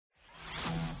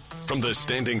From the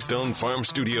Standing Stone Farm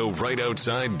Studio right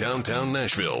outside downtown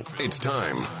Nashville, it's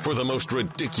time for the most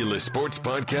ridiculous sports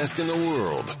podcast in the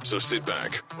world. So sit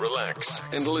back, relax,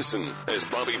 and listen as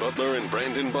Bobby Butler and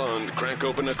Brandon Bond crack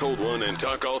open a cold one and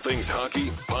talk all things hockey,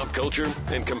 pop culture,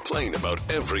 and complain about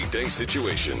everyday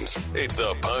situations. It's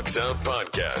the Pucks Out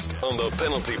Podcast on the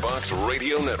Penalty Box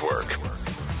Radio Network.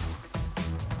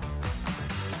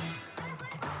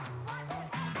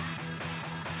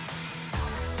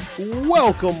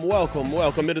 Welcome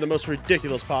into the most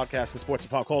ridiculous podcast in sports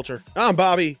and pop culture. I'm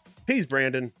Bobby. He's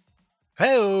Brandon.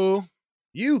 Hello.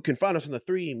 You can find us on the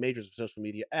three majors of social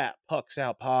media at Pucks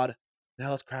Out Pod.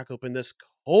 Now let's crack open this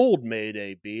cold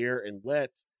Mayday beer and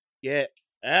let's get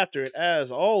after it.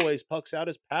 As always, Pucks Out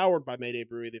is powered by Mayday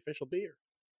Brewery, the official beer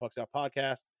Pucks Out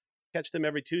podcast. Catch them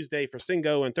every Tuesday for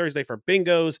Singo and Thursday for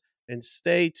Bingos. And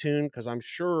stay tuned because I'm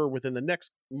sure within the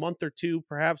next month or two,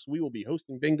 perhaps we will be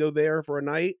hosting Bingo there for a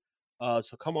night.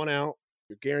 So come on out.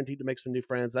 You're guaranteed to make some new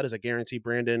friends. That is a guarantee.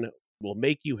 Brandon will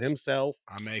make you himself.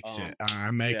 I make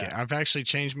it. I've actually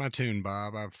changed my tune,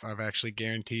 Bob. I've actually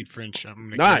guaranteed friendship.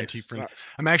 Nice.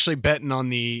 I'm actually betting on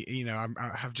the,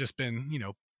 I've just been,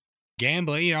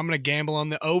 gambling. I'm going to gamble on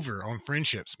the over on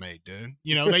friendships made, dude.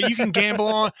 That you can gamble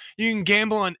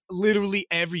on literally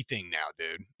everything now,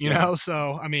 dude.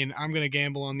 So I mean, I'm going to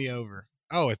gamble on the over.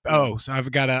 So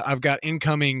I've got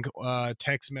incoming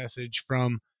text message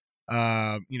from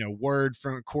word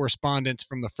from correspondence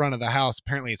from the front of the house.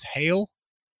 Apparently it's hail,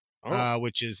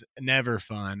 which is never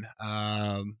fun.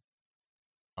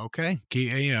 Okay.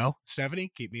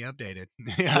 Stephanie, keep me updated.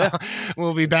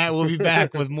 We'll be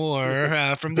back with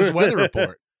more from this weather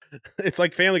report. It's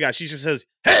like Family Guy. She just says,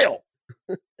 hail.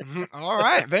 All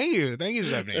right. Thank you,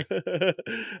 Stephanie.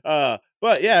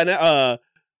 But yeah,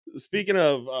 speaking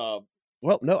of,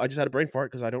 well, no, I just had a brain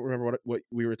fart because I don't remember what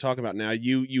we were talking about now.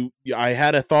 I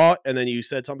had a thought, and then you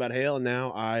said something about hail, and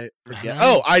now I forget.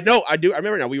 Oh, I know, I do. I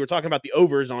remember now. We were talking about the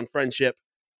overs on friendship,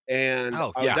 and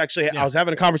I was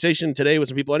having a conversation today with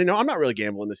some people. And I'm not really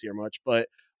gambling this year much, but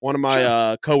one of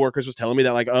my coworkers was telling me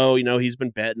that, like, he's been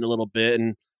betting a little bit,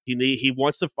 and he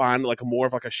wants to find like more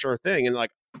of like a sure thing, and like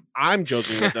I'm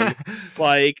joking with him,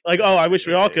 like I wish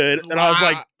we all could, and I was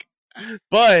like,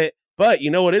 But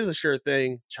you know what is a sure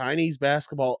thing? Chinese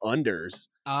basketball unders.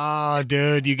 Oh,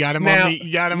 dude, you got him on the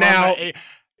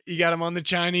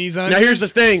Chinese unders. Now here's the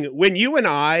thing: when you and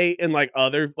I and like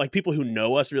other like people who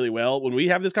know us really well, when we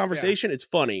have this conversation, it's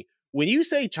funny. When you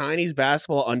say Chinese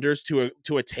basketball unders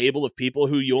to a table of people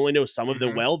who you only know some of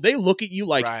them well, they look at you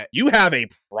like you have a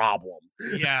problem.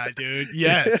 Yeah, dude.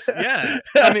 Yes. Yeah.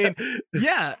 But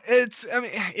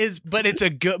it's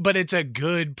a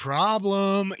good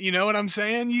problem. You know what I'm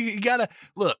saying? You gotta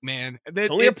look, man. It's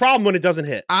only a problem when it doesn't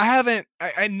hit.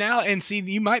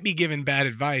 You might be giving bad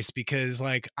advice because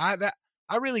like I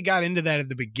really got into that at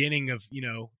the beginning of,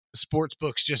 sports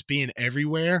books just being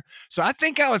everywhere. So I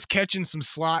think I was catching some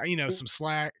slack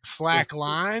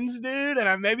lines, dude.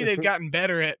 And maybe they've gotten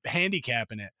better at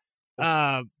handicapping it.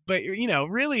 But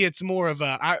really it's more of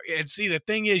the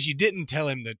thing is you didn't tell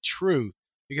him the truth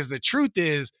because the truth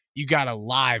is you got to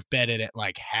live bet it at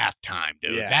like halftime,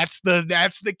 dude. Yeah. That's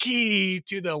the key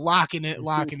to the locking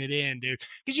it in, dude.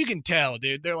 Cause you can tell,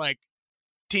 dude, they're like,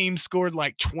 team scored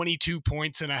like 22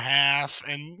 points and a half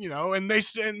and and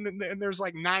there's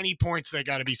like 90 points that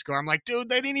got to be scored. I'm like, dude,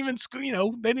 they didn't even score, they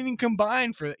didn't even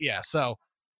combine for so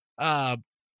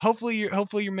hopefully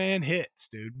your man hits,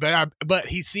 dude, but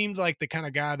he seems like the kind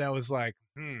of guy that was like,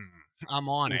 I'm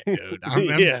on it, dude.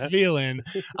 I'm feeling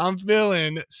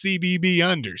CBB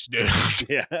unders, dude.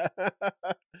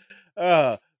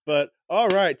 Yeah. But all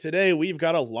right, today we've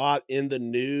got a lot in the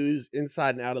news,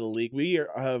 inside and out of the league.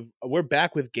 We're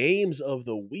back with games of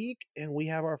the week, and we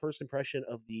have our first impression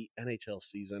of the NHL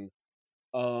season.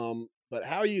 But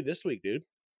how are you this week, dude?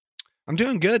 I'm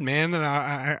doing good, man, and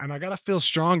I gotta feel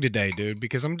strong today, dude,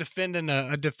 because I'm defending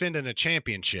a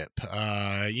championship.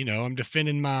 I'm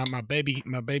defending my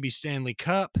baby Stanley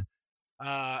Cup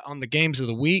on the games of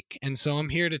the week, and so I'm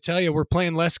here to tell you we're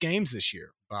playing less games this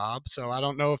year, Bob. So I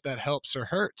don't know if that helps or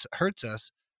hurts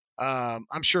us.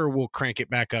 I'm sure we'll crank it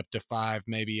back up to 5,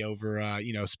 maybe over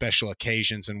special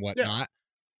occasions and whatnot. Yeah.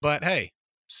 But hey,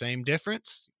 same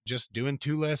difference. Just doing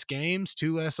 2 less games,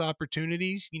 2 less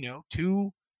opportunities.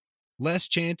 2 less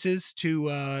chances to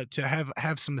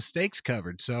have some mistakes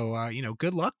covered. So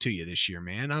good luck to you this year,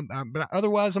 man. But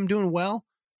otherwise, I'm doing well.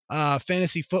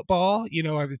 Fantasy football,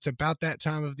 it's about that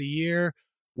time of the year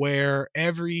where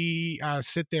I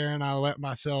sit there and I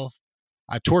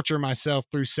torture myself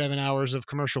through 7 hours of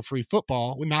commercial-free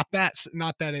football. Well, not that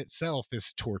itself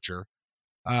is torture.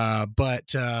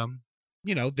 But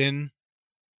then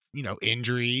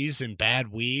injuries and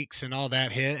bad weeks and all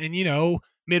that hit. And,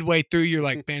 midway through, you're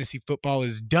like, fantasy football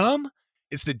is dumb.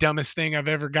 It's the dumbest thing I've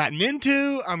ever gotten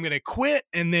into. I'm going to quit.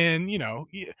 And then,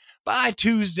 by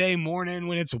Tuesday morning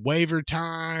when it's waiver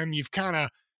time, you've kind of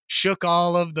shook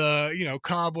all of the,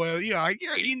 cobweb. I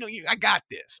got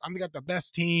this. I've got the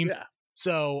best team. Yeah.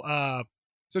 So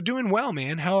doing well,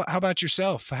 man. How about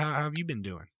yourself? How have you been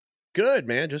doing? Good,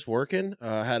 man. Just working.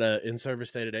 Had a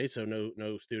in-service day today, so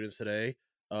no students today.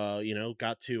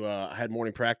 Got to I had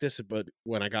morning practice, but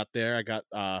when I got there,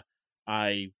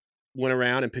 I went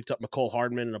around and picked up McCole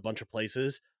Hardman in a bunch of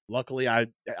places. Luckily, I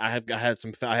had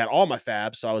all my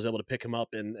fabs, so I was able to pick him up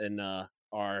in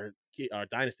our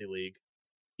dynasty league.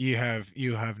 You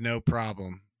have no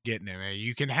problem getting him. Man.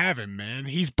 You can have him, man.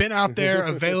 He's been out there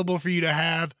available for you to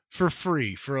have for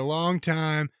free for a long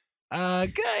time.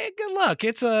 Good luck.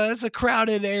 It's a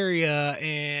crowded area,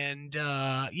 and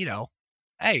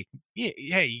hey,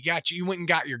 you went and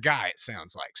got your guy. It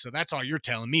sounds like so. That's all you're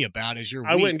telling me about is your.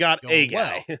 I went and got a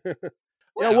guy.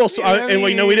 Well.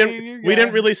 We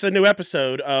didn't release a new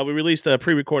episode. We released a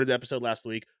pre-recorded episode last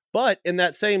week, but in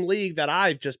that same league that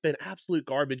I've just been absolute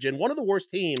garbage in, one of the worst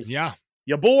teams. Yeah.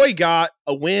 Your boy got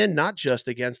a win, not just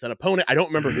against an opponent. I don't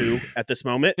remember who at this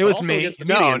moment. It was me.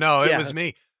 No, it was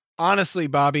me. Honestly,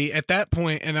 Bobby, at that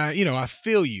point, and I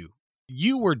feel you.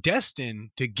 You were destined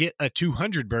to get a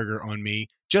 200 burger on me,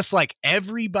 just like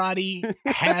everybody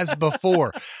has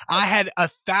before. I had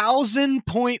 1,000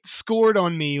 points scored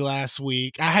on me last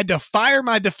week. I had to fire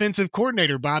my defensive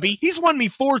coordinator, Bobby. He's won me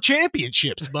 4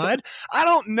 championships, bud. I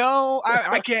don't know.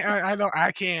 I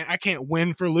can't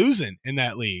win for losing in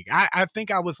that league. I think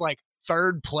I was like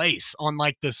 3rd place on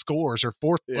like the scores or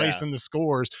 4th place in the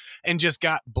scores and just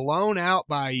got blown out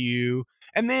by you.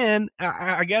 And then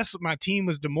I guess my team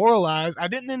was demoralized. I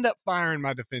didn't end up firing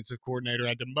my defensive coordinator.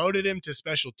 I demoted him to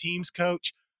special teams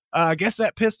coach. I guess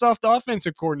that pissed off the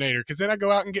offensive coordinator because then I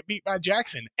go out and get beat by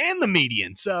Jackson and the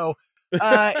median. So it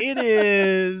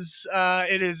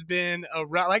has been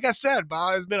like I said,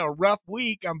 Bob, it's been a rough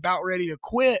week. I'm about ready to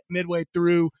quit midway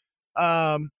through.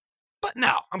 But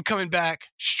no, I'm coming back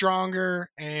stronger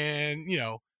and,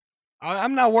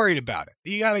 I'm not worried about it.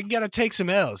 You gotta take some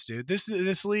L's, dude.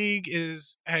 This league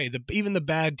is even the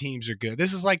bad teams are good.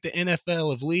 This is like the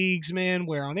NFL of leagues, man,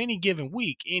 where on any given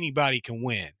week anybody can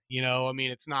win.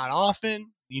 It's not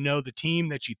often. The team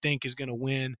that you think is gonna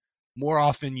win more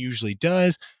often usually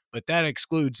does, but that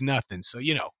excludes nothing. So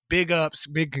big ups,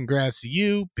 big congrats to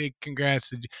you, big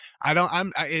congrats to.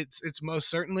 It's most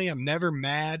certainly I'm never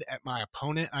mad at my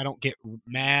opponent. I don't get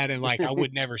mad and like I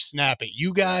would never snap at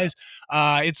you guys.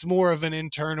 It's more of an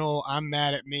internal. I'm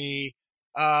mad at me,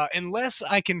 unless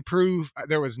I can prove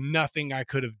there was nothing I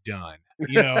could have done.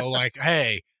 Like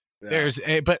hey, there's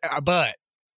a but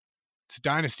it's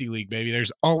Dynasty League, baby.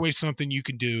 There's always something you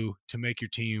can do to make your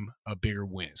team a bigger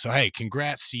win. So hey,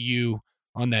 congrats to you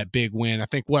on that big win. I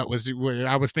think I was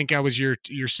your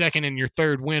second and your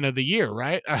third win of the year,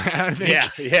 right? I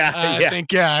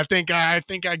think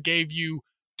I gave you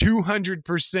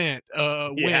 200%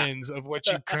 wins of what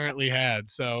you currently had.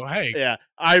 So hey, yeah,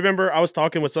 I remember I was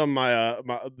talking with some of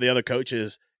the other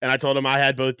coaches, and I told them I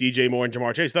had both DJ Moore and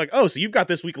Jamar Chase. They're like, "Oh, so you've got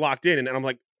this week locked in?" And I'm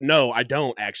like, "No, I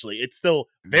don't actually. It's still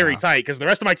very tight because the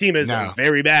rest of my team is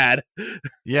very bad."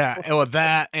 Yeah, well,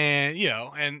 that and you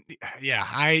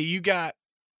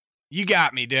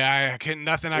got me, dude.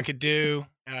 Nothing I could do.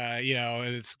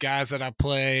 It's guys that I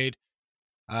played,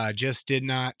 just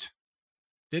didn't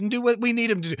do what we need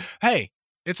them to do. Hey,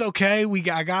 it's okay.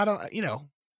 I got them.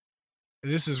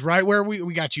 This is right where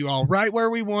we got you all right where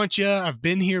we want you. I've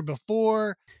been here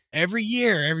before. Every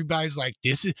year, everybody's like,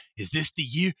 is this the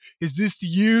year? Is this the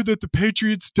year that the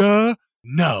Patriots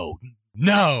No.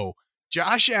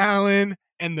 Josh Allen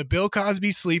and the Bill Cosby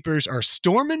sleepers are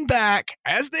storming back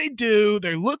as they do.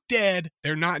 They look dead.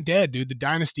 They're not dead, dude. The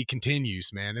dynasty continues,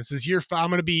 man. This is year 5.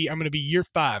 I'm gonna be year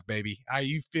 5, baby.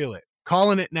 You feel it.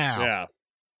 Calling it now.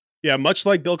 Yeah. Much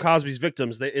like Bill Cosby's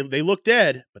victims, they look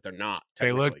dead, but they're not.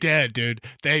 They look dead, dude.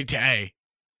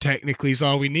 Technically is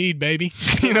all we need, baby.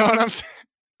 You know what I'm saying?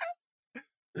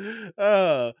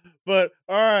 But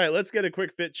all right, let's get a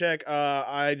quick fit check.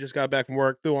 I just got back from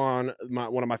work, threw on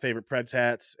one of my favorite Preds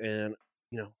hats, and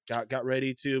got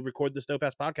ready to record the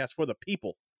Snowpass podcast for the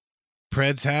people.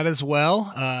 Preds hat as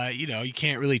well. You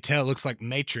can't really tell. It looks like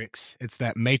Matrix. It's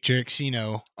that Matrix,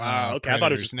 okay. I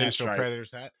thought it was just Nashville pinstripe.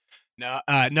 Predators hat.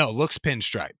 No, looks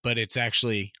pinstripe, but it's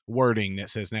actually wording that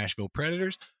says Nashville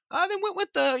Predators. I then went with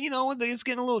it's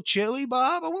getting a little chilly,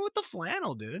 Bob. I went with the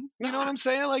flannel, dude. You know what I'm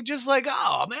saying? Like, just like,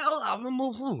 oh, man,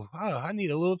 I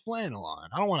need a little flannel on.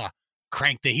 I don't want to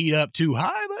crank the heat up too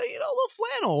high, but, a little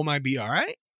flannel might be all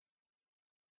right.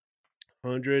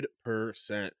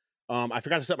 100%. I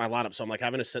forgot to set my lineup, so I'm like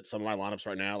having to set some of my lineups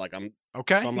right now. Like I'm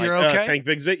okay. So I'm You're like, okay. Tank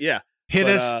Bigsby, yeah. Hit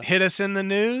us in the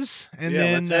news, and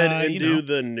then let's head into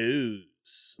the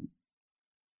news.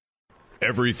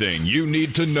 Everything you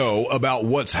need to know about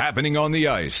what's happening on the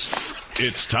ice.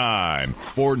 It's time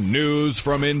for news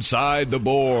from inside the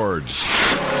boards.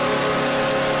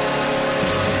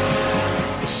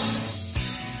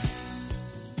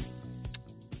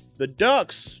 The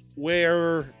Ducks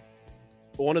wear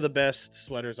one of the best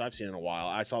sweaters I've seen in a while.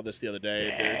 I saw this the other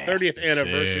day. Their 30th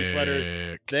anniversary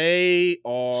sweaters. They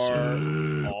are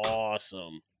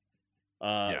awesome.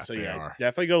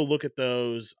 Definitely go look at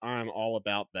those. I'm all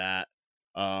about that.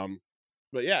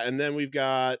 But yeah, and then we've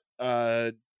got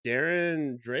Darren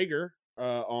Drager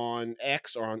on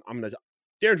X, or Darren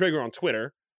Drager on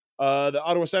Twitter. The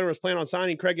Ottawa Senators plan on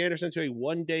signing Craig Anderson to a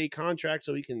one-day contract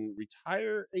so he can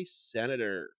retire a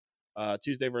Senator.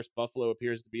 Tuesday versus Buffalo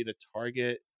appears to be the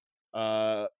target.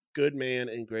 Good man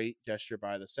and great gesture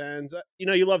by the Sens.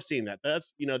 You love seeing that.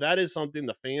 That is something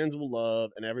the fans will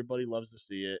love, and everybody loves to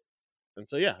see it. And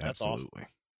so, yeah, that's absolutely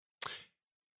awesome.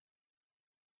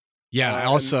 Yeah.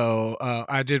 Also,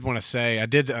 I did want to say I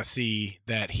did see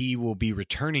that he will be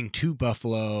returning to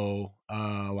Buffalo,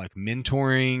 like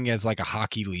mentoring as like a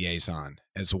hockey liaison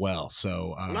as well.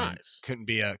 So nice. Couldn't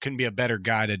be a better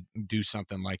guy to do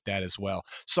something like that as well.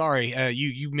 Sorry,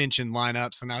 you mentioned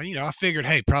lineups, and now I figured,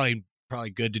 hey, probably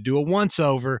good to do a once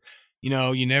over.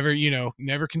 You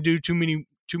never can do too many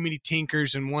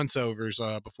tinkers and once overs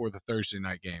before the Thursday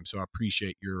night game. So I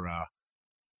appreciate your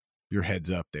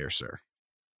heads up there, sir.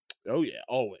 Oh, yeah,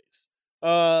 always.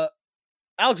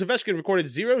 Alex Ovechkin recorded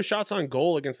 0 shots on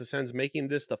goal against the Sens, making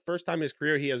this the first time in his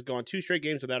career he has gone 2 straight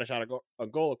games without a shot on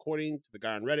goal, according to the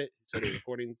guy on Reddit, who said it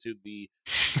according to the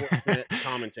Sportsnet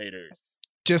commentators.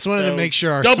 Just wanted to make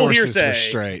sure our sources were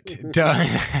straight. But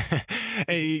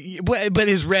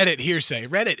his Reddit hearsay.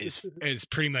 Reddit is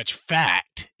pretty much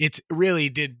fact. It's really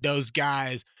did those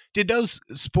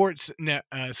Sportsnet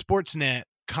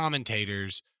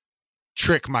commentators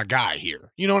trick my guy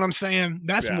here? You know what I'm saying?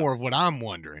 That's more of what I'm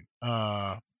wondering.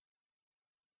 But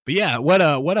yeah, what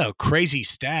a crazy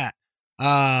stat.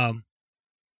 But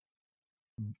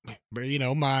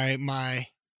my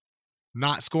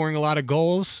not scoring a lot of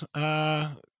goals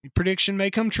prediction may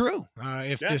come true.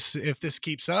 If this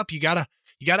keeps up, you gotta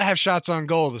have shots on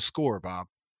goal to score, Bob.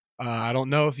 I don't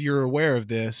know if you're aware of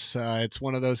this. It's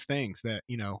one of those things that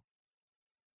you don't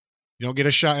get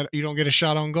a shot. You don't get a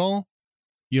shot on goal.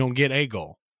 You don't get a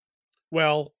goal.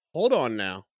 Well, hold on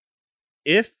now.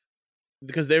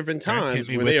 Because there have been times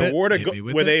where they award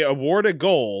a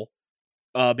goal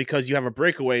because you have a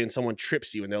breakaway and someone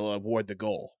trips you, and they'll award the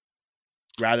goal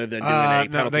rather than doing a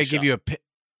penalty they shot. give you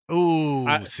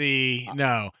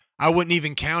no. I wouldn't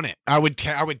even count it. I would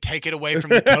take it away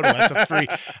from the total. That's a free.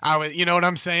 You know what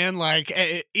I'm saying? Like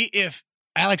if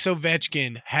Alex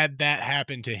Ovechkin had that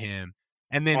happen to him,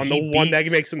 and then on the one that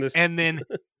makes him this, and then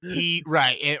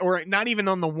or not even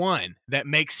on the one that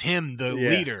makes him the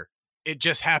leader. It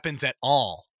just happens at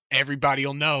all. Everybody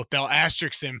will know. They'll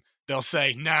asterisk him. They'll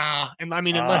say, nah. And I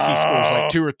mean, unless he scores like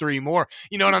 2 or 3 more.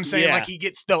 You know what I'm saying? Yeah. Like he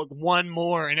gets one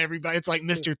more and everybody, it's like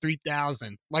Mr.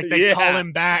 3000. Like they call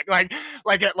him back. Like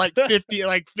at like 50,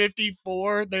 like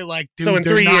 54, they're like, dude, so in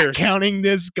 3 years counting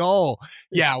this goal.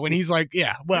 Yeah. When he's like,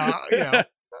 yeah, well,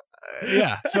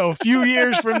 yeah. So a few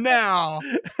years from now,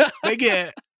 they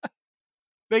get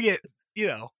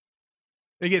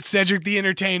Cedric the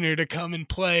Entertainer to come and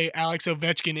play Alex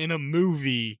Ovechkin in a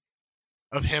movie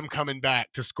of him coming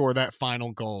back to score that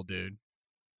final goal, dude.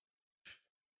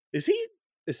 Is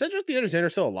Cedric the Entertainer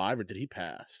still alive, or did he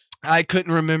pass? I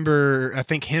couldn't remember. I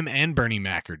think him and Bernie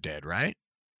Mac are dead, right?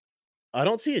 I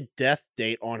don't see a death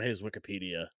date on his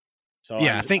Wikipedia. So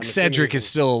yeah, I think Cedric is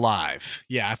still alive.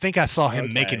 Yeah, I think I saw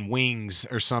him making wings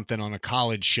or something on a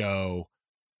college show.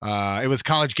 It was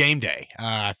College Game Day,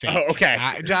 I think. Oh, okay.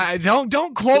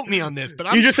 Don't quote me on this, but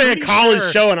I'm you just say a college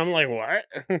show, and I'm like, what?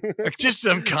 Like just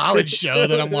some college show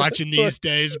that I'm watching these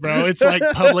days, bro. It's like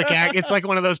It's like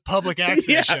one of those public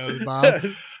access shows, Bob.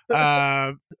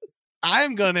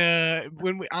 I'm gonna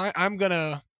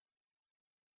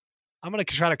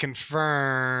try to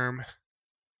confirm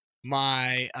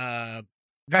my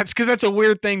That's because that's a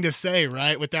weird thing to say,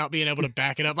 right? Without being able to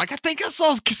back it up. Like, I think I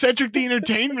saw Cedric the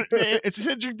Entertainer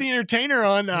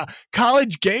on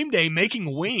College Game Day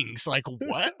making wings. Like,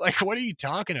 what? Like, what are you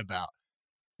talking about?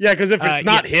 Yeah, because if it's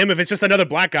not him, if it's just another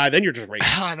black guy, then you're just racist.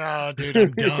 Oh, no, dude,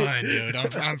 I'm done, dude.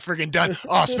 I'm freaking done.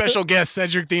 Oh, special guest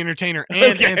Cedric the Entertainer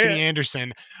and Anthony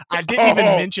Anderson. I didn't even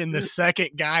mention the second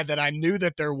guy that I knew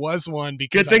that there was one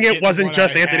because good thing it wasn't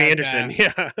just Anthony Anderson.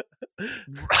 Yeah.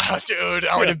 Dude,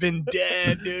 I would have been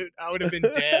dead, dude. I would have been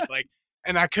dead. Like,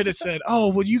 and I could have said, "Oh,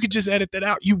 well, you could just edit that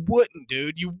out." You wouldn't,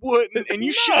 dude. You wouldn't, and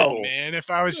you shouldn't, man. If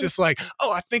I was just like,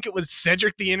 "Oh, I think it was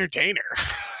Cedric the Entertainer,"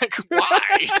 like,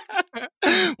 why?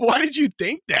 Why did you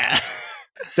think that?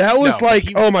 That was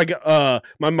oh my god.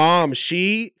 My mom,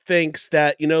 she thinks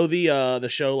that the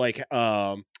show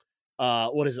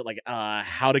what is it, like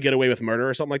How to Get Away with Murder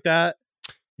or something like that.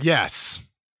 Yes,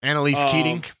 Annalise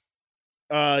Keating.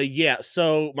 Yeah.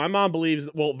 So my mom believes,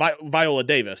 Viola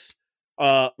Davis.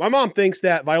 My mom thinks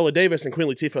that Viola Davis and Queen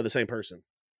Latifah are the same person.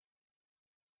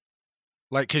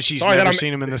 Like, because she's never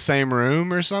seen him in the same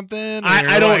room or something?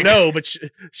 I don't know, but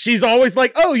she's always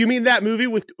like, "Oh, you mean that movie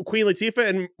with Queen Latifah?"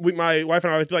 And my wife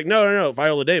and I always be like, No,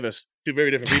 Viola Davis. Two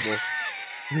very different people.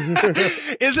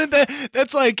 Isn't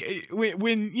that's like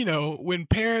when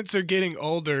parents are getting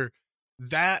older,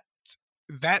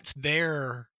 that's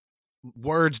their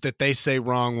words that they say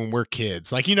wrong when we're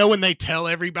kids. Like, when they tell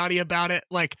everybody about it,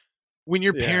 like when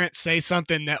your parents say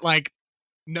something that like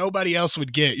nobody else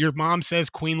would get. Your mom says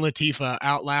Queen Latifah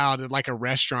out loud at like a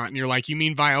restaurant, and you're like, "You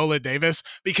mean Viola Davis?"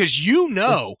 Because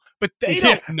but they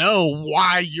don't know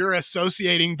why you're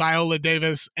associating Viola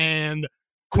Davis and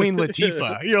Queen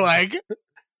Latifah. You're like,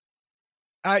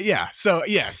 yeah. So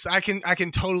yes, I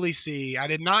can totally see. I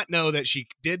did not know that she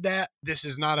did that. This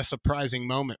is not a surprising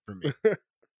moment for me.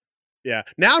 Yeah.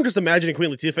 Now I'm just imagining Queen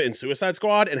Latifah in Suicide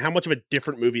Squad and how much of a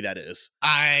different movie that is.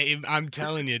 I'm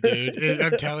telling you, dude.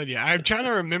 I'm telling you. I'm trying to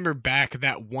remember back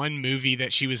that one movie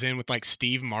that she was in with like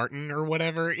Steve Martin or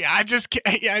whatever. Yeah, that's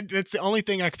the only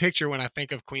thing I can picture when I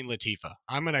think of Queen Latifah.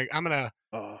 I'm gonna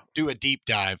do a deep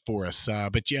dive for us.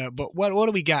 But what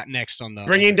do we got next on the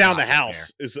Bringing Down the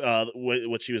House is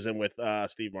what she was in with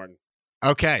Steve Martin.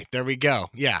 Okay, there we go.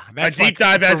 Yeah, that's a deep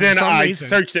dive, as in I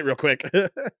searched it real quick.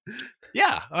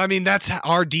 Yeah, I mean, that's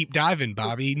our deep diving,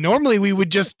 Bobby. Normally, we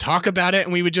would just talk about it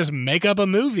and we would just make up a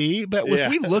movie. But if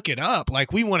we look it up,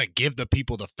 like, we want to give the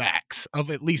people the facts of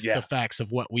at least the facts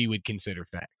of what we would consider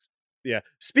facts. Yeah.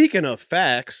 Speaking of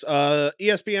facts,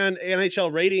 ESPN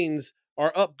NHL ratings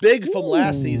are up big from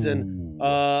last season.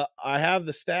 I have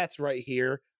the stats right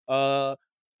here. Up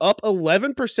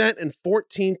 11% and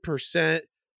 14%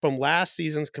 from last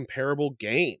season's comparable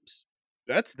games.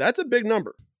 That's a big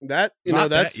number. That's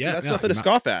nothing to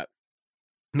scoff at.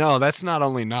 No, that's not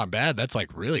only not bad, that's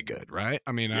like really good, right?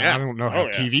 I mean, I don't know how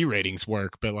TV ratings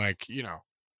work, but like,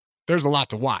 there's a lot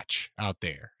to watch out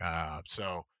there.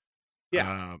 Wow.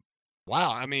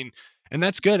 I mean, and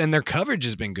that's good. And their coverage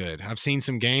has been good. I've seen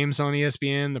some games on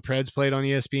ESPN. The Preds played on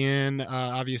ESPN,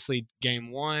 obviously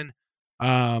game 1.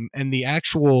 And the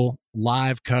actual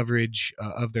live coverage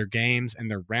of their games and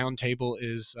their roundtable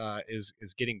is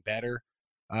getting better.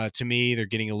 To me, they're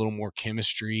getting a little more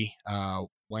chemistry.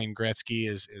 Wayne Gretzky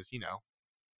is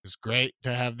great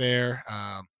to have there.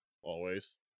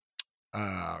 Always.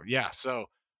 Yeah. So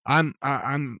I'm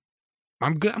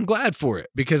good. I'm glad for it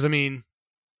because I mean,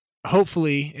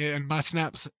 hopefully, and my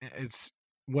snaps, it's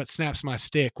what snaps my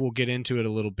stick. We'll get into it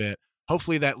a little bit.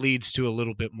 Hopefully that leads to a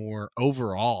little bit more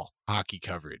overall hockey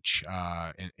coverage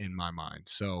in my mind.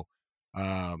 So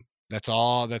that's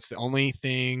all. That's the only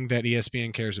thing that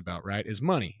ESPN cares about, right? Is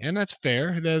money, and that's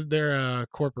fair. They're a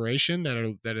corporation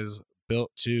that is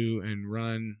built to and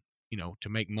run, to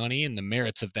make money, and the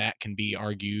merits of that can be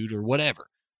argued or whatever.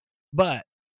 But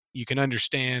you can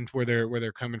understand where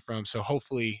they're coming from. So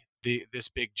hopefully this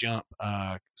big jump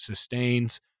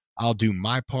sustains. I'll do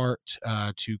my part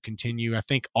to continue. I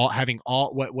think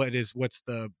what's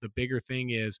the bigger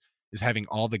thing is having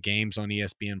all the games on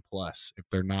ESPN Plus if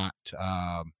they're not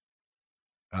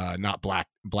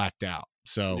blacked out.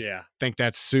 So I think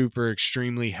that's super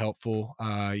extremely helpful.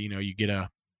 You get a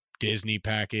Disney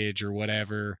package or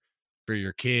whatever for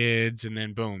your kids, and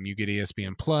then boom, you get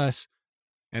ESPN Plus,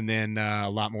 and then a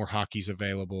lot more hockey's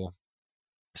available.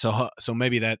 So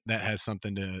maybe that has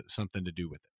something to do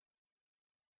with it.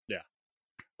 Yeah.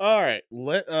 All right.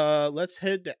 Let's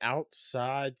head to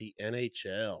outside the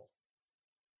NHL.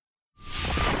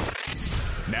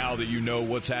 Now that you know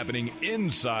what's happening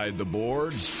inside the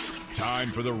boards, time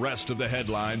for the rest of the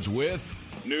headlines with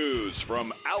news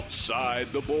from outside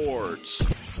the boards.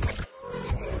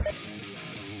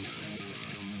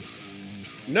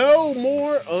 No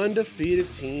more undefeated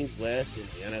teams left in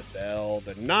the NFL.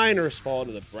 The Niners fall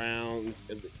to the Browns,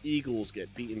 and the Eagles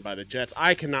get beaten by the Jets.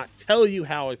 I cannot tell you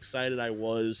how excited I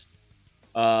was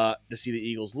to see the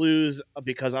Eagles lose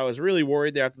because I was really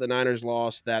worried that after the Niners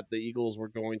lost that the Eagles were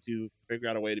going to figure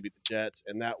out a way to beat the Jets,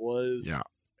 and that was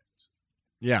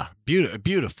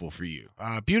beautiful for you,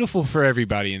 beautiful for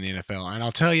everybody in the NFL. And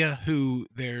I'll tell you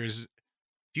there's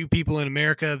few people in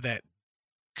America that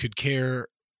could care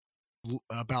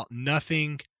about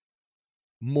nothing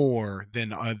more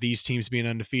than these teams being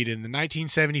undefeated. In the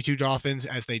 1972 Dolphins,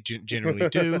 as they generally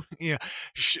do,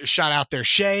 shot out their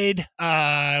shade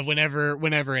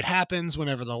whenever it happens,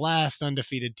 whenever the last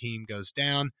undefeated team goes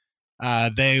down,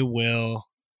 they will,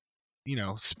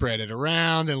 spread it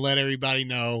around and let everybody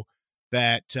know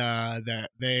that that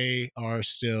they are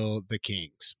still the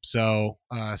kings. So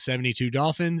 72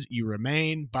 Dolphins, you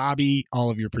remain. Bobby, all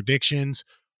of your predictions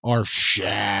are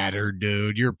shattered,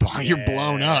 dude. You're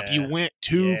blown up. You went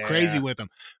too crazy with them.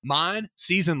 Mine,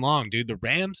 season long, dude. The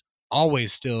Rams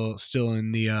always still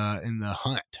in the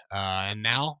hunt. And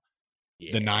now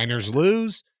the Niners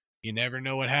lose. You never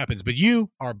know what happens. But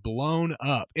you are blown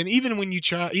up. And even when you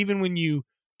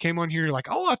came on here, you're like,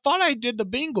 oh, I thought I did the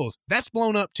Bengals. That's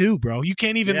blown up too, bro. You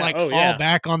can't even fall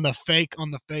back on the fake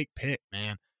pick,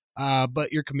 man.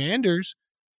 But your Commanders,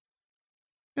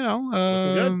 looking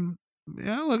good.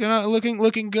 Yeah,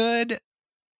 looking good.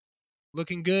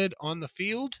 Looking good on the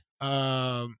field.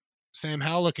 Sam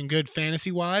Howell looking good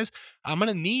fantasy wise. I'm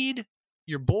gonna need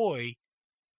your boy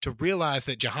to realize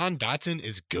that Jahan Dotson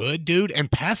is good, dude,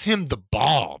 and pass him the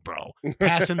ball, bro.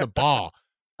 Pass him the ball.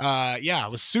 Yeah,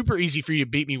 it was super easy for you to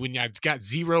beat me when I got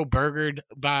zero burgered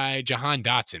by Jahan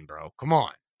Dotson, bro. Come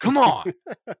on.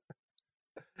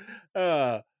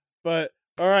 But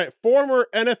all right, former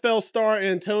NFL star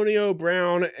Antonio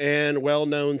Brown and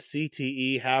well-known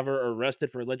CTE haver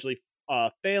arrested for allegedly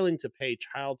failing to pay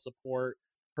child support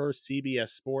per CBS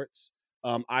Sports.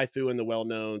 I threw in the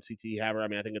well-known CTE haver. I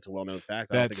mean, I think it's a well-known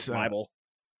fact. I don't think it's Bible.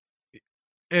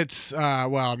 It's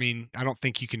well, I mean, I don't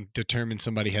think you can determine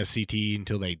somebody has CTE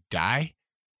until they die.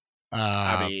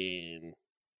 I mean,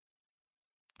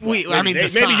 maybe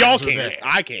y'all can.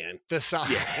 I can. The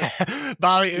sign, yeah.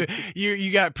 Bobby,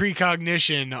 you got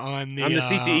precognition on the. I'm the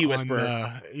CTE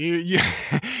whisperer.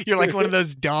 You're like one of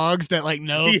those dogs that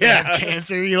know if they have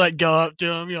cancer. You go up to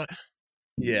them. You're like,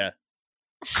 yeah.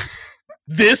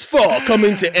 This fall,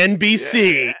 coming to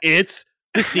NBC, it's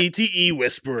the CTE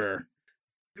whisperer.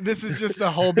 This is just a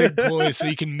whole big ploy so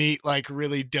you can meet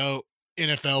really dope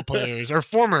NFL players or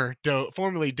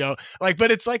formerly dope.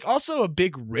 But it's also a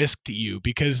big risk to you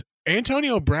because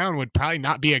Antonio Brown would probably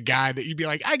not be a guy that you'd be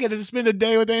like, I got to spend a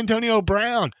day with Antonio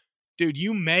Brown. Dude,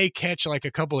 you may catch a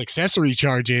couple accessory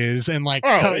charges and you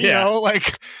know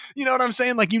what I'm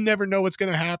saying? You never know what's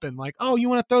going to happen. Oh, you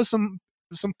want to throw some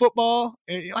football?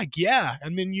 And you're yeah.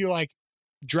 And then you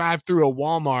drive through a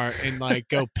Walmart and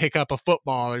go pick up a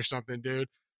football or something, dude.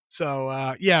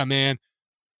 So, yeah, man.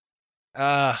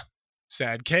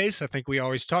 Sad case. I think we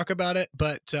always talk about it,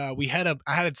 but I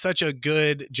had such a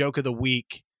good joke of the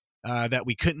week that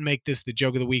we couldn't make this the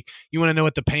joke of the week. You want to know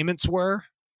what the payments were?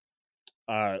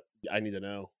 I need to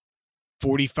know.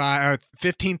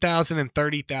 $15,000 and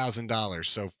 $30,000.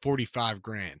 So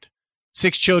 $45,000.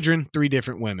 6 children, 3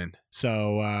 different women.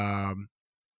 So,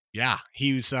 yeah,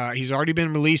 he's already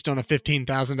been released on a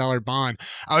 $15,000 bond.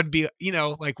 I would be,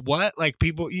 what?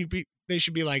 People, they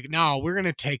should be no, we're going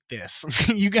to take this.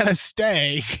 You got to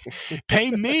stay,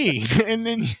 pay me. And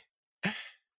then,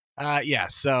 yeah,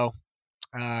 so,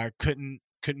 couldn't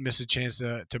miss a chance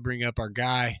to bring up our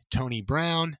guy, Tony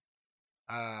Brown.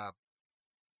 100%.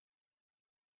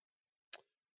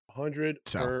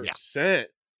 So, yeah.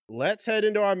 Let's head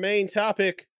into our main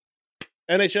topic.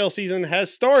 NHL season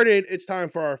has started. It's time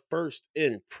for our first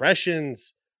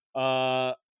impressions.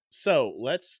 So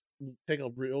let's take a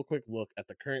real quick look at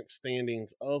the current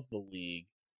standings of the league.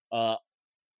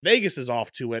 Vegas is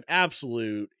off to an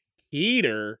absolute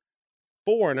heater,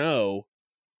 4-0.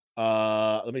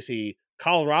 Let me see.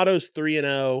 Colorado's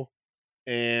 3-0,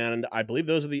 and I believe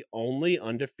those are the only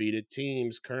undefeated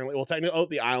teams currently. Well, technically,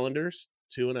 the Islanders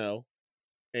 2-0,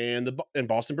 and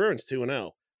Boston Bruins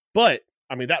 2-0. But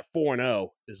I mean, that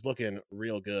 4-0 is looking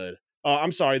real good.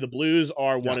 I'm sorry, the Blues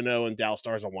are 1-0 and Dallas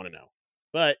Stars are 1-0.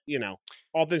 But,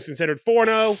 all things considered,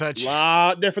 4-0, a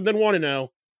lot different than 1-0.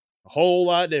 A whole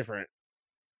lot different.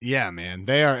 Yeah, man.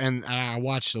 They are, and I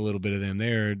watched a little bit of them.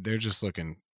 They're just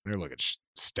looking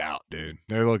stout, dude.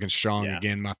 They're looking strong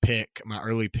again. My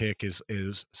early pick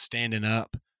is standing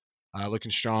up,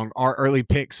 looking strong. Our early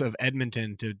picks of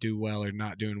Edmonton to do well are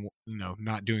not doing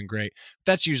great.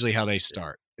 That's usually how they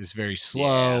start. It's very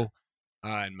slow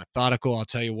and methodical. I'll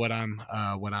tell you what I'm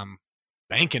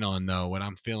banking on though. What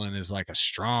I'm feeling is a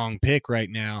strong pick right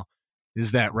now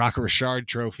is that Rocket Richard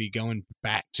Trophy going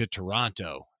back to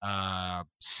Toronto.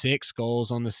 6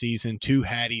 goals on the season, 2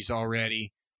 hatties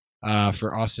already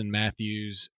for Austin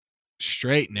Matthews.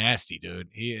 Straight nasty, dude.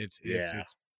 It's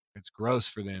gross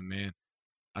for them, man.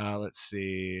 Let's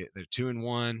see. They're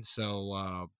 2-1,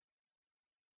 so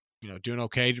doing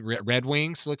okay. Red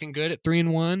Wings looking good at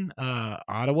 3-1.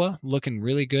 Ottawa looking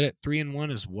really good at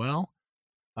 3-1 as well.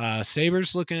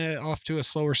 Sabres looking off to a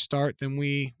slower start than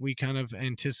we kind of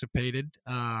anticipated.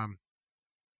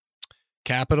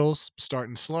 Capitals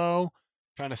starting slow.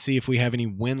 Trying to see if we have any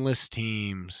winless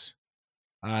teams.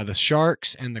 The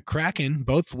Sharks and the Kraken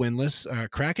both winless.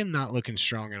 Kraken not looking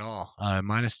strong at all.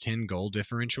 -10 goal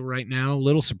differential right now. A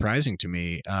little surprising to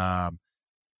me.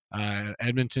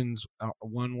 Edmonton's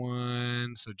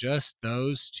 1-1. So just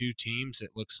those two teams,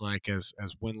 it looks like, as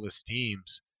winless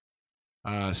teams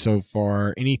so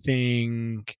far.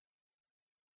 Anything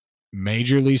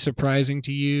majorly surprising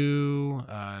to you?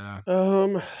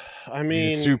 I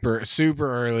mean, it's super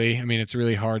early. I mean, it's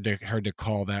really hard to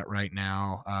call that right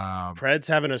now. Preds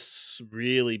having a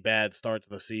really bad start to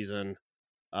the season.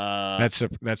 That's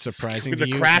surprising The to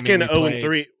you. Kraken I mean,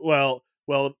 0-3. Well,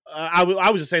 I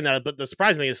was just saying that, but the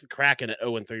surprising thing is the Kraken at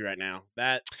 0-3 right now.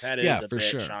 That is a for bit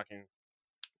sure. shocking.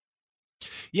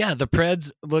 Yeah, the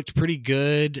Preds looked pretty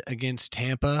good against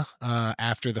Tampa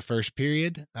after the first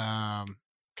period.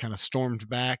 Kind of stormed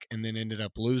back and then ended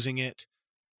up losing it.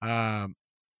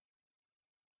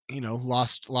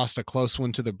 Lost a close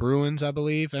one to the Bruins, I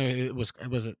believe. It was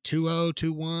 2-0,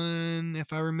 2-1,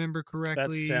 if I remember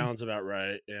correctly. That sounds about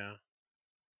right. Yeah.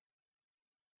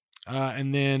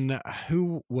 And then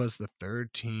who was the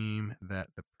third team that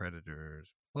the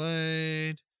Predators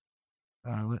played?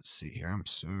 Let's see here. I'm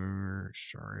so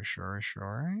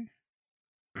sorry.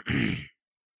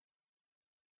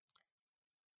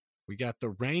 We got the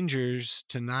Rangers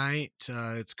tonight.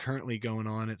 It's currently going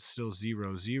on. It's still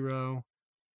 0-0.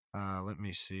 Let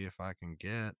me see if I can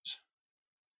get.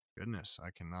 Goodness,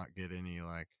 I cannot get any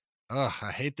I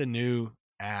hate the new.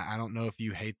 I don't know if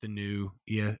you hate the new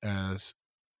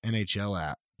NHL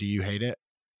app. Do you hate it?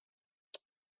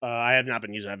 I have not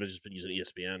been using it. I've just been using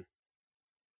ESPN.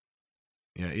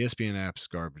 Yeah, ESPN app's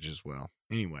garbage as well.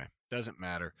 Anyway, doesn't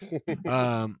matter.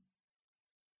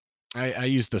 I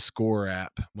use the Score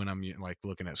app when I'm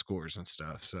looking at scores and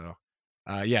stuff. So,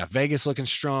 Vegas looking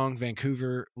strong.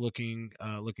 Vancouver looking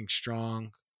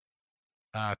strong.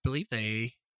 I believe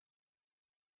they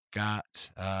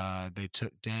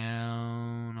took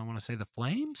down, I want to say, the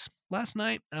Flames last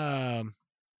night.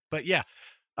 But yeah,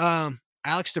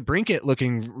 Alex DeBrincat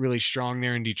looking really strong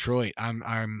there in Detroit.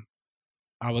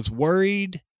 I was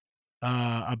worried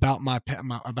about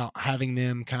about having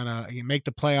them kind of make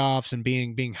the playoffs and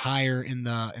being higher in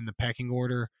the pecking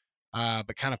order,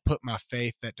 but kind of put my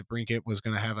faith that DeBrincat was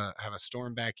going to have a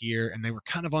storm back year, and they were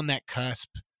kind of on that cusp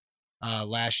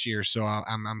last year. So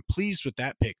I'm pleased with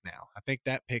that pick now. I think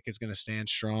that pick is going to stand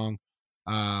strong.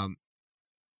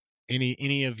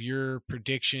 Any of your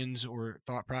predictions or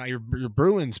thought process? Your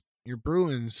Bruins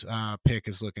pick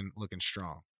is looking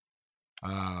strong.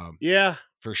 Yeah,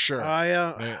 for sure.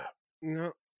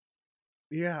 No.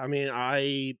 Yeah, I mean,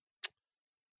 I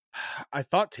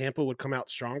thought Tampa would come out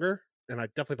stronger, and I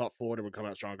definitely thought Florida would come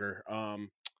out stronger. I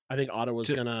think Ottawa's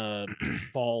gonna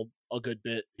fall a good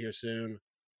bit here soon.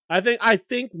 I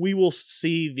think we will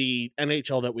see the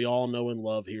NHL that we all know and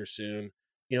love here soon.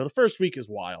 The first week is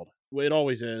wild. It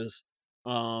always is.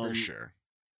 For sure.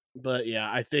 But yeah,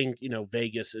 I think,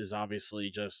 Vegas is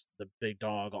obviously just the big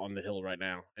dog on the hill right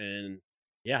now. And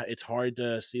yeah, it's hard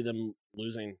to see them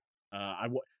losing.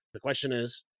 The question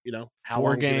is, how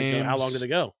long do they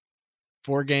go?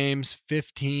 4 games,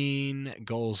 15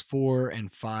 goals for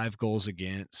and 5 goals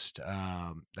against.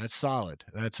 That's solid.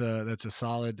 That's a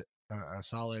solid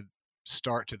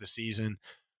start to the season.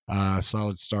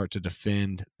 Solid start to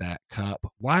defend that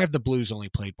cup. Why have the Blues only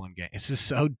played 1 game? This is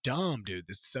so dumb, dude.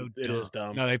 This is so dumb. It is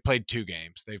dumb. No, they played 2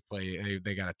 games. They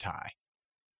got a tie.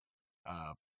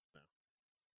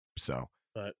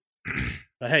 But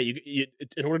hey, you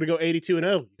in order to go 82-0,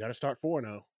 you got to start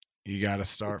 4-0. You got to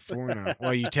start 4-0.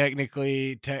 Well, you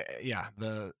technically,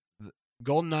 the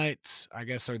Golden Knights, I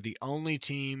guess, are the only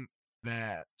team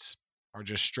that are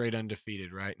just straight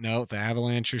undefeated, right? No, the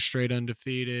Avalanche are straight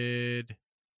undefeated.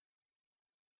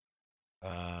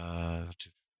 Trying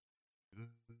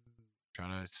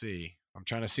to see. I'm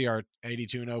trying to see our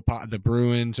 82-0 pot. The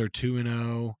Bruins are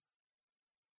 2-0.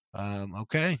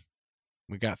 Okay.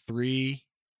 We got 3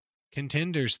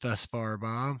 contenders thus far,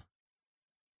 Bob.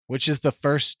 Which is the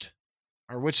first,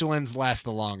 or which ones last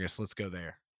the longest? Let's go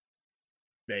there.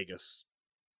 Vegas.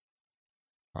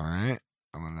 All right.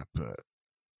 I'm going to put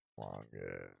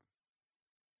longest.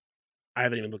 I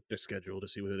haven't even looked at their schedule to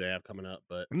see who they have coming up,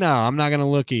 but no, I'm not going to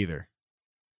look either.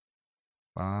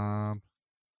 Bob,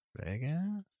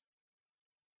 Vegas.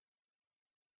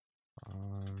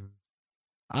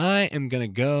 I am going to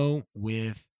go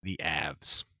with the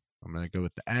Avs. I'm going to go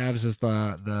with the Avs as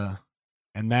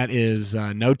and that is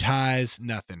no ties,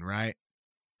 nothing, right?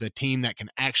 The team that can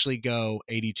actually go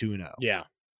 82-0. Yeah.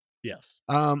 Yes.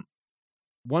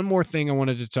 One more thing I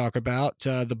wanted to talk about,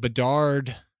 the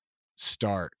Bedard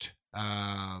start.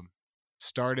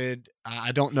 Started.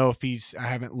 I don't know if I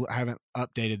haven't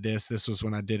updated this. This was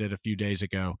when I did it a few days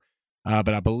ago, but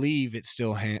I believe it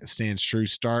still stands true.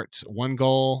 Starts 1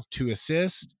 goal, 2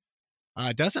 assists.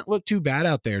 Doesn't look too bad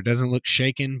out there. Doesn't look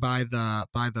shaken by the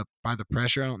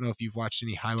pressure. I don't know if you've watched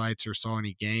any highlights or saw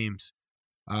any games,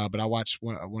 but I watched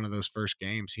one of those first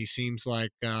games. He seems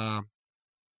like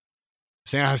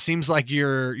seems like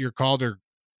your Calder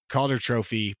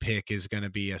Trophy pick is going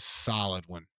to be a solid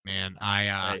one, man.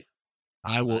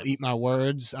 I will eat my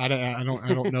words. I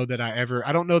don't know that I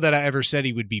don't know that I ever said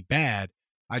he would be bad.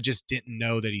 I just didn't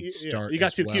know that he'd start you got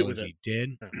as too well cute as with he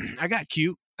did. I got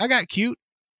cute.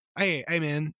 Hey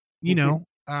man, you know,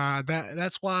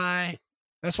 that's why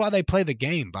they play the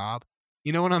game, Bob.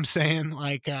 You know what I'm saying?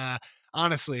 Like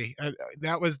honestly,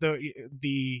 that was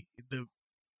the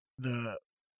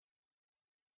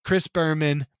Chris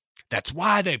Berman. That's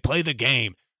why they play the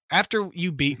game. After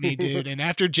you beat me, dude, and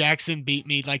after Jackson beat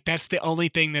me, like that's the only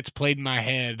thing that's played in my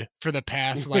head for the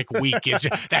past like week is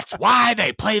that's why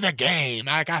they play the game.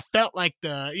 Like I felt like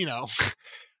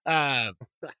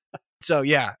so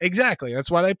yeah, exactly.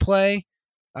 That's why they play.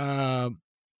 I'm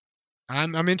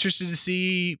interested to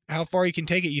see how far he can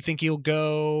take it. You think he'll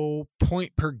go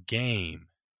point per game?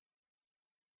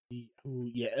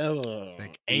 Yeah,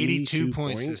 Like 82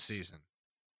 points this season.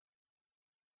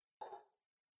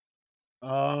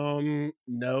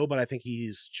 No, but I think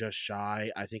he's just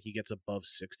shy. I think he gets above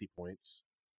 60 points.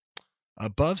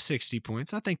 Above 60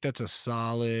 points. I think that's a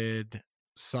solid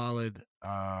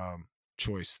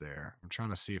choice there. I'm trying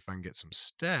to see if I can get some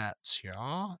stats,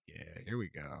 y'all. Yeah, here we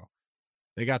go.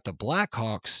 They got the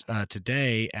Blackhawks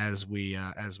today as we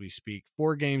speak.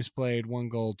 4 games played, 1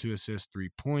 goal, 2 assists, 3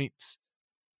 points.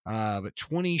 But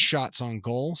 20 shots on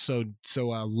goal, so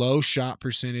a low shot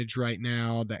percentage right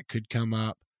now that could come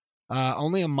up.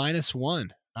 Only a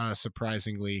 -1,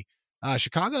 surprisingly.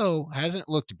 Chicago hasn't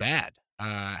looked bad.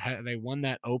 They won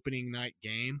that opening night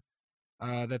game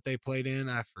that they played in.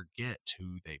 I forget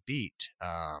who they beat,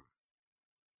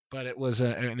 but it was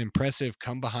an impressive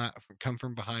come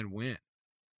from behind win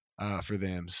for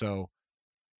them. So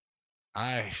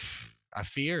I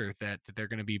fear that they're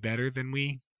going to be better than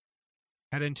we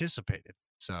had anticipated.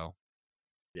 So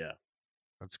yeah,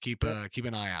 let's keep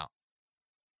an eye out.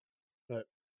 But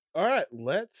all right,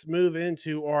 let's move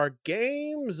into our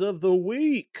games of the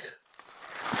week.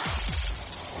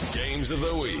 Games of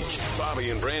the week. Bobby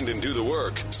and Brandon do the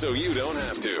work, so you don't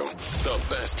have to. The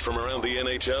best from around the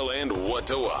NHL and what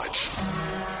to watch.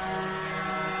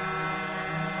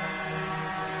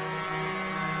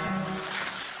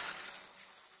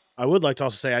 I would like to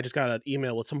also say I just got an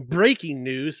email with some breaking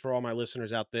news for all my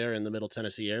listeners out there in the Middle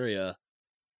Tennessee area.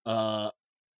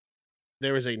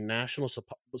 There is a national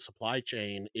supply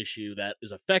chain issue that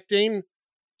is affecting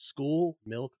school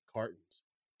milk cartons.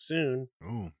 Soon,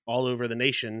 all over the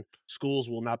nation, schools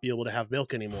will not be able to have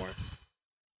milk anymore.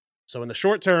 So in the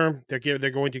short term, they're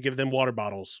going to give them water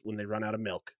bottles when they run out of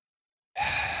milk.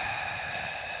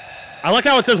 I like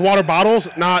how it says water bottles,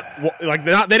 not like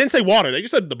they didn't say water. They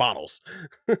just said the bottles.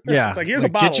 Yeah. It's like, here's a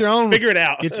bottle. Get your own, figure it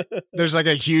out. There's like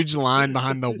a huge line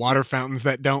behind the water fountains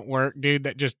that don't work, dude,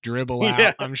 that just dribble out.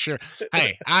 Yeah. I'm sure.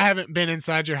 Hey, I haven't been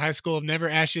inside your high school. I've never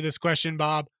asked you this question,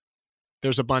 Bob.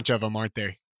 There's a bunch of them, aren't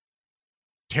there?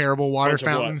 Terrible water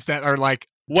fountains that are like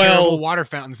terrible water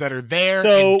fountains that are there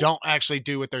and don't actually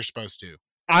do what they're supposed to.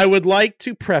 I would like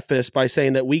to preface by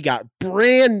saying that we got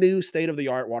brand new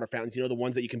state-of-the-art water fountains. You know, the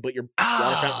ones that you can put your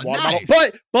water bottle.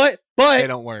 But they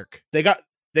don't work. They got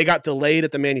delayed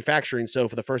at the manufacturing. So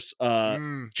for the first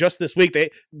just this week,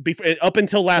 up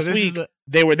until last week,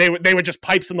 they were just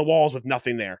pipes in the walls with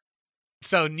nothing there.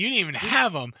 So you didn't even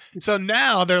have them. So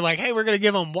now they're like, hey, we're gonna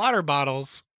give them water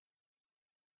bottles.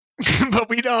 But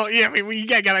we don't. Yeah, I mean, we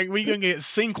gonna get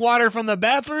sink water from the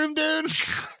bathroom, dude.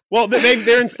 Well,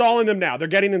 they're installing them now. They're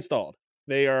getting installed.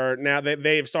 They are now.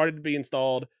 They've started to be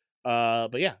installed.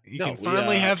 But yeah, you can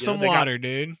finally have some water,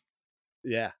 dude.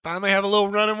 Yeah, finally have a little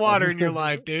running water in your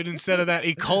life, dude. Instead of that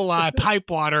E. coli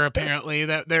pipe water, apparently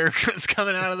it's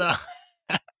coming out of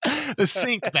the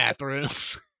sink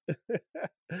bathrooms.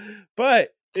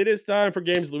 But it is time for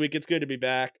games of the week. It's good to be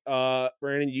back.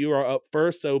 Brandon, you are up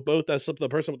first. So both as the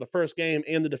person with the first game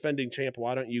and the defending champ,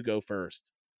 why don't you go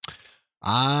first?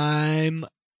 I'm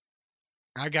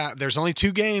There's only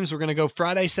 2 games. We're going to go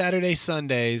Friday, Saturday,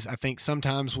 Sundays. I think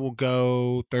sometimes we'll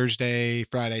go Thursday,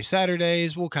 Friday,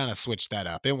 Saturdays. We'll kind of switch that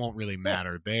up. It won't really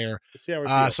matter there. Let's see how we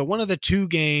feel. So one of the 2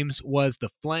 games was the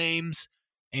Flames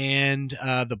and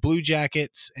the Blue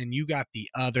Jackets, and you got the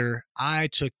other. I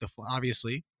took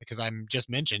obviously, because I just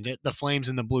mentioned it, the Flames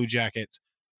and the Blue Jackets.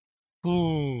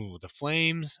 Ooh, the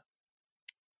Flames.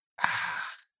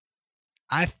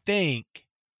 I think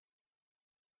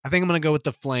I'm going to go with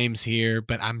the Flames here,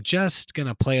 but I'm just going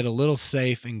to play it a little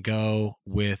safe and go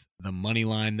with the money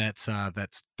line. That's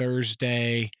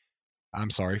Friday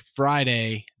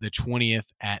the 20th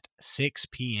at 6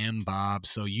 p.m., Bob.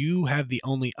 So you have the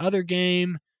only other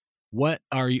game. What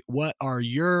are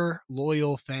your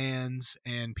loyal fans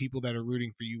and people that are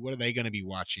rooting for you, what are they going to be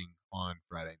watching on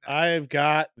Friday night? I've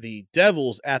got the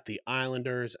Devils at the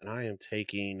Islanders, and I am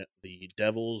taking the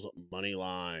Devils money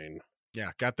line.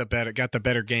 Yeah, got the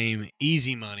better game.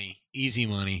 Easy money.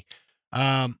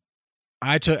 I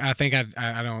don't think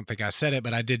I said it,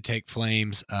 but I did take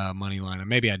Flames money line. And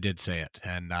maybe I did say it,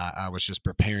 and I was just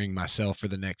preparing myself for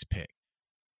the next pick.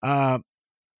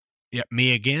 Yep,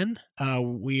 me again.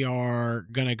 We are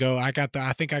gonna go. I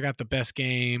think I got the best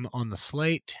game on the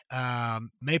slate.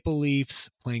 Maple Leafs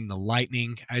playing the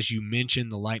Lightning. As you mentioned,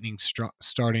 the Lightning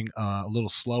starting a little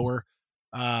slower.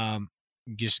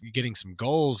 Just getting some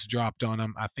goals dropped on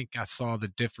them. I think I saw the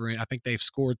different. I think they've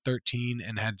scored 13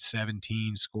 and had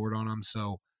 17 scored on them.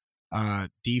 So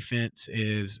defense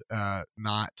is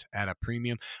not at a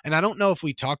premium. And I don't know if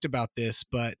we talked about this,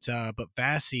 but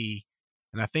Vasi,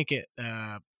 and I think it.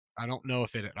 I don't know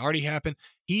if it had already happened.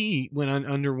 He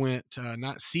underwent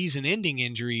not season-ending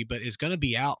injury, but is going to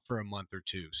be out for a month or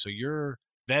 2. So your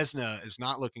Vesna is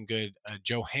not looking good.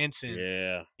 Johansson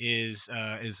is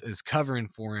covering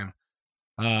for him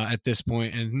at this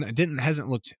point, and hasn't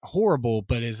looked horrible,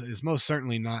 but is most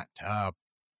certainly not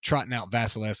trotting out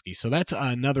Vasilevsky. So that's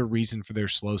another reason for their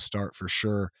slow start for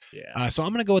sure. Yeah. So I'm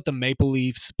going to go with the Maple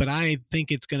Leafs, but I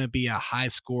think it's going to be a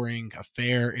high-scoring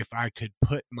affair. If I could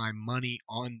put my money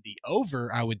on the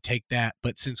over, I would take that.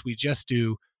 But since we just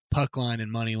do puck line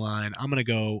and money line, I'm going to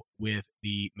go with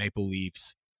the Maple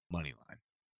Leafs money line.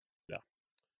 Yeah.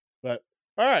 But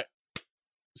all right.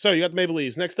 So you got the Maple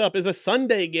Leafs. Next up is a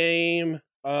Sunday game.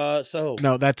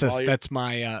 No, that's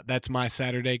my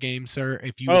Saturday game, sir.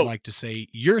 If you would like to say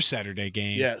your Saturday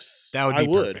game, yes, that would be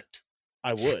perfect.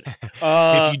 I would.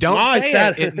 If you don't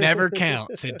say it never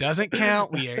counts. It doesn't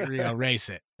count. We erase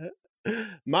it.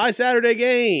 My Saturday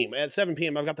game at 7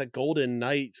 p.m. I've got the Golden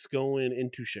Knights going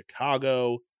into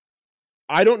Chicago.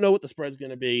 I don't know what the spread's going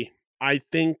to be. I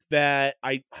think that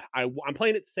I'm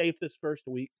playing it safe this first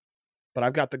week. But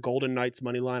I've got the Golden Knights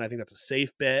money line. I think that's a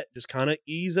safe bet. Just kind of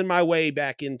easing my way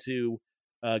back into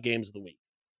games of the week.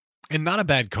 And not a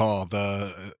bad call.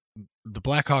 The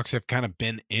Blackhawks have kind of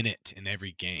been in it in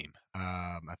every game.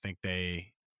 I think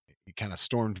they kind of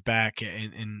stormed back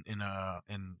in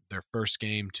their first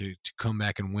game to come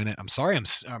back and win it. I'm sorry,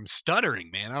 I'm stuttering,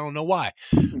 man. I don't know why.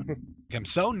 I'm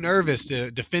so nervous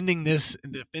defending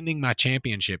my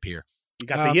championship here. You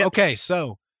got the yips. Okay,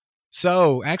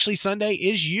 So actually Sunday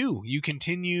is you. You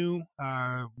continue.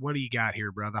 What do you got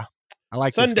here, brother? I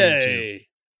like Sunday. This game too.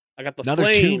 I got the another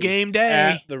Flames 2-game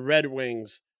day at the Red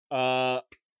Wings.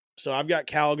 So I've got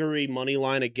Calgary money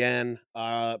line again.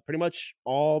 Pretty much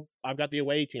all. I've got the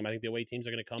away team. I think the away teams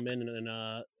are going to come in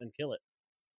and kill it.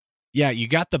 Yeah, you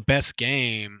got the best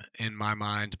game in my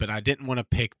mind, but I didn't want to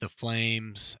pick the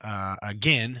Flames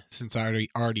again since I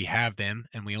already have them,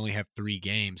 and we only have 3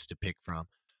 games to pick from.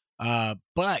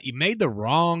 But you made the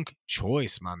wrong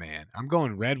choice, my man. I'm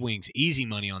going Red Wings, easy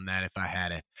money on that if I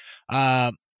had it.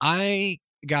 I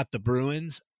got the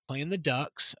Bruins playing the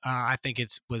Ducks. I think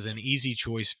it was an easy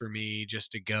choice for me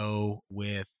just to go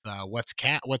with what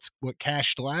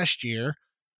cashed last year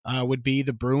would be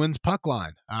the Bruins puck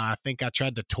line. I think I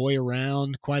tried to toy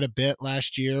around quite a bit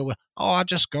last year with, I'll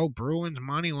just go Bruins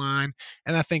money line,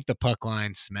 and I think the puck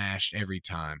line smashed every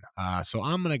time. So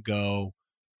I'm going to go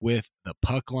with the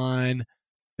puck line.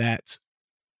 That's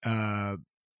the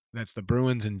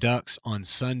Bruins and Ducks on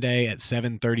Sunday at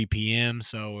 7:30 p.m.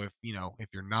 So if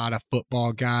you're not a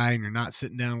football guy and you're not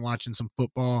sitting down watching some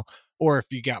football, or if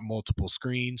you got multiple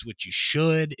screens, which you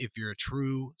should if you're a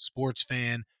true sports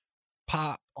fan,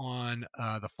 pop on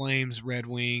the Flames Red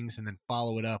Wings and then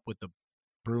follow it up with the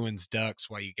Bruins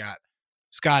Ducks while you got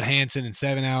Scott Hansen and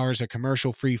 7 hours of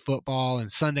commercial-free football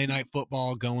and Sunday night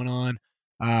football going on.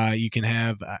 You can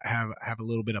have a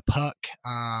little bit of puck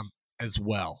as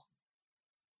well.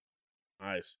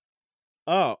 Nice.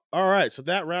 Oh, all right. So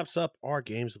that wraps up our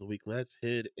games of the week. Let's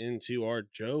head into our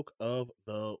joke of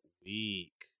the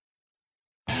week.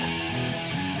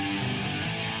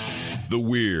 The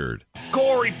weird.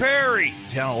 Corey Perry.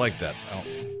 See, I don't like that.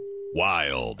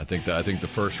 Wild. I think the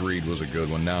first read was a good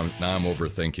one. Now I'm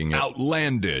overthinking it.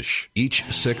 Outlandish. Each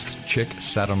sixth chick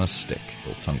sat on a stick.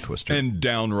 Little tongue twister. And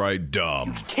downright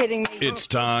dumb. You're kidding me. It's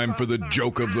time for the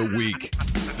joke of the week.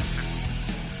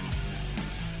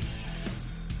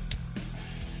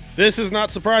 This is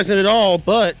not surprising at all,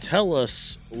 but tell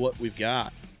us what we've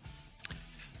got.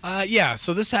 Yeah,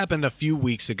 so this happened a few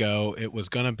weeks ago. It was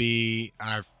going to be,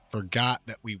 I forgot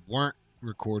that we weren't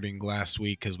recording last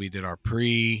week because we did our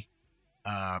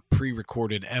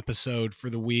pre-recorded episode for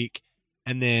the week.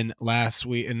 And then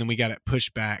we got it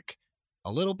pushed back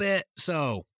a little bit.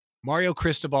 So Mario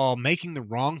Cristobal making the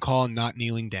wrong call and not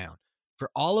kneeling down. For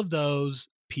all of those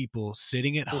people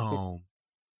sitting at home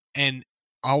and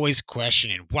always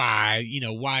questioning why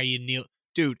you kneel.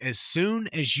 Dude, as soon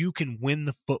as you can win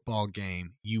the football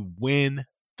game, you win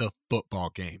the football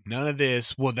game. None of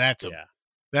this, well, that's a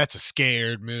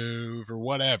scared move or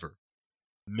whatever.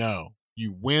 No,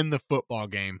 you win the football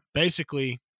game.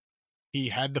 Basically, he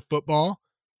had the football,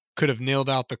 could have nailed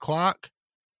out the clock,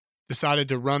 decided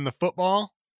to run the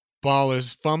football. Ball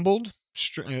is fumbled,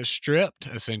 stripped,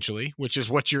 essentially, which is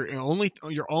what your only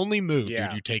move,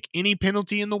 dude. You take any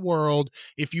penalty in the world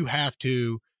if you have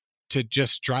to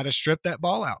just try to strip that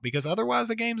ball out, because otherwise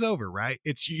the game's over, right?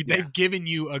 They've given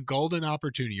you a golden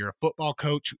opportunity. You're a football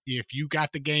coach. If you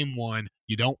got the game won,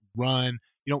 you don't run,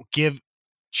 you don't give a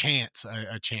chance. So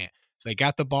they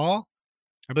got the ball.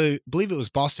 I believe it was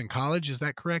Boston College. Is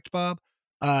that correct, Bob?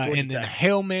 And then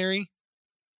Hail Mary,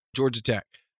 Georgia Tech.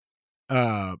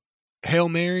 Hail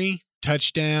Mary,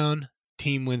 touchdown,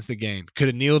 team wins the game. Could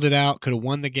have kneeled it out, could have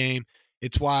won the game.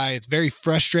 It's why it's very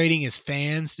frustrating as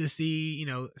fans to see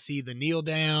the kneel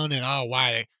down and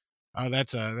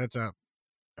that's a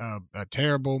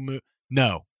terrible move.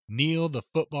 No, kneel the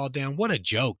football down. What a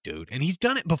joke, dude. And he's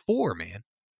done it before, man.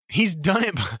 He's done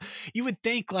it. You would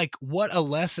think, like, what a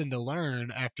lesson to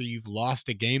learn after you've lost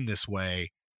a game this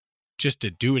way, just to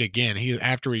do it again. He's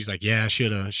like, yeah,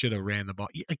 should have ran the ball.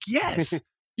 Like, yes,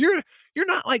 you're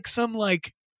not like some,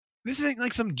 like, this isn't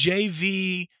like some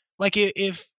JV. Like,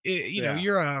 if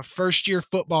you're a first year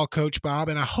football coach, Bob,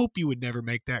 and I hope you would never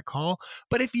make that call.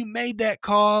 But if you made that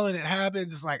call and it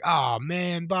happens, it's like, oh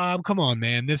man, Bob, come on,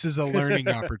 man, this is a learning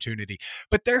opportunity.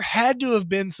 But there had to have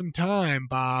been some time,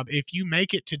 Bob, if you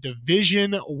make it to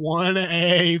Division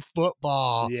 1A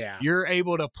football, you're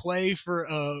able to play for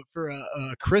a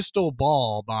crystal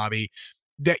ball, Bobby,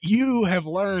 that you have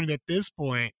learned at this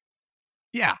point.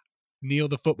 Yeah. Kneel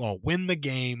the football, win the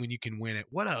game when you can win it.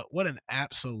 What an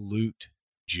absolute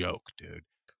joke, dude.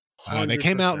 They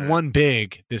came out and won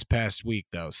big this past week,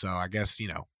 though, so I guess,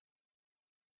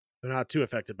 they're not too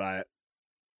affected by it.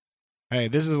 Hey,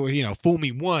 this is what, fool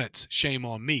me once, shame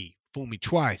on me. Fool me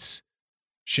twice,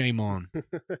 shame on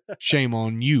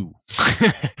you.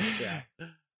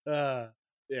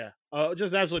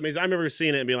 Just absolutely amazing. I remember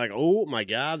seeing it and being like, oh my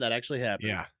God, that actually happened.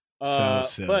 Yeah, so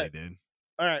silly, dude.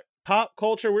 All right. Pop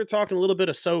culture, we're talking a little bit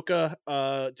of Ahsoka.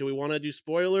 Do we want to do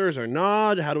spoilers or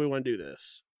not? How do we want to do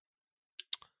this?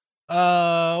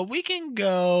 We can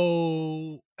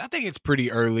go. I think it's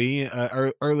pretty early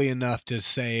enough to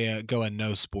say go and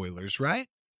no spoilers, right?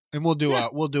 And we'll do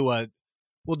a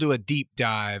deep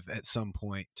dive at some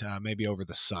point, maybe over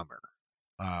the summer.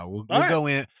 We'll go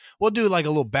in. We'll do like a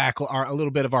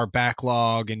little bit of our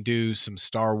backlog and do some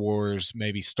Star Wars,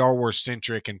 maybe Star Wars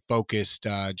centric and focused,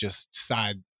 just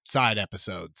side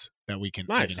episodes that we can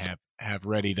have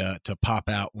ready to pop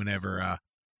out whenever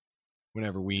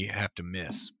we have to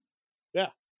miss. Yeah.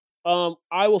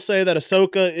 I will say that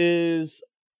Ahsoka is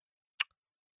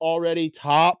already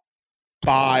top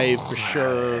 5 for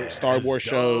sure Star Wars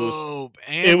shows.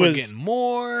 And we're getting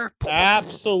more.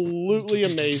 Absolutely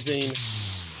amazing.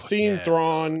 Seeing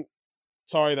Thrawn.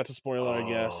 Sorry, that's a spoiler, I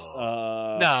guess.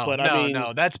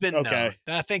 No, that's been okay.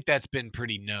 known. I think that's been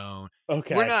pretty known.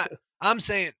 Okay. I'm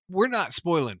saying we're not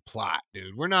spoiling plot,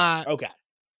 dude. We're not. Okay.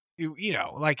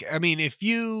 If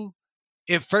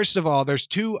first of all, there's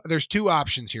two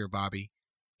options here, Bobby.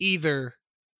 Either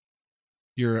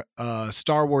you're a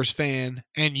Star Wars fan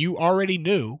and you already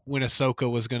knew when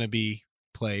Ahsoka was going to be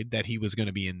played that he was going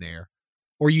to be in there,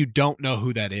 or you don't know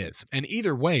who that is. And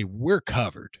either way, we're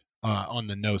covered on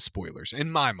the no spoilers in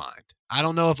my mind. I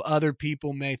don't know if other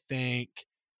people may think,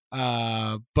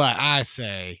 but I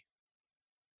say,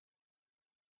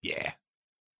 yeah,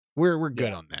 we're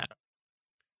good on that.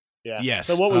 Yeah. Yes.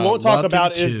 So what we won't talk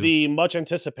about is the much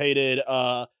anticipated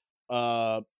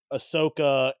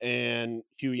Ahsoka and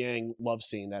Hugh Yang love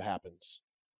scene that happens.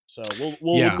 So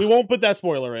we won't put that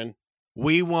spoiler in.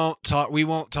 We won't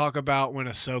talk about when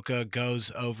Ahsoka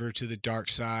goes over to the dark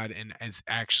side and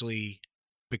actually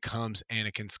becomes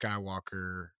Anakin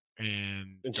Skywalker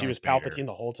and And she Darth was Vader. Palpatine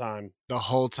the whole time. The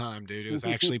whole time, dude. It was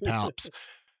actually Palps.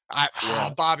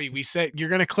 Yeah. Bobby, we said you're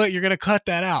gonna cut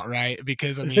that out, right?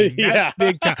 Because I mean, Yeah. that's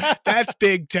big time. That's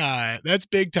big time. That's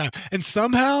big time. And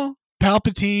somehow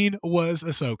Palpatine was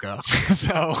Ahsoka.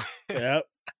 So, Yep.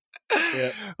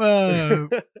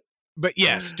 but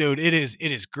yes, dude, it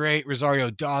is great.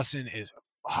 Rosario Dawson is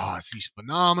she's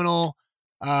phenomenal.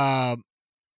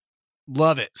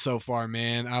 Love it so far,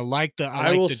 man. I like the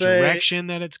direction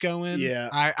that it's going. Yeah.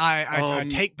 I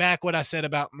take back what I said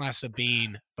about my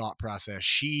Sabine thought process.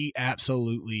 She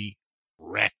absolutely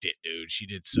wrecked it, dude. She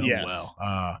did so Yes.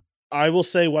 well. I will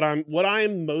say what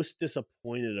I'm most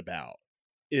disappointed about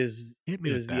is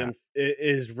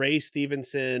Ray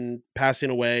Stevenson passing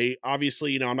away.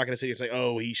 Obviously, I'm not going to say it's like,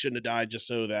 oh, he shouldn't have died just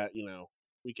so that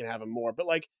we can have him more. But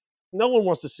like, no one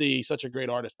wants to see such a great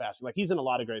artist passing. Like, he's in a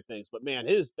lot of great things, but man,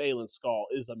 his Balin Skull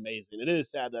is amazing. It is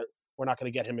sad that we're not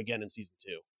going to get him again in season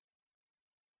 2.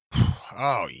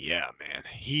 Oh yeah, man.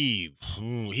 He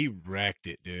wrecked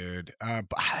it, dude. But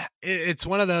it's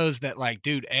one of those that like,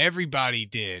 dude, everybody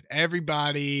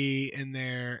in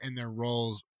their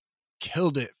roles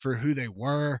killed it for who they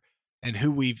were and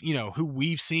who we've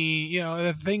seen.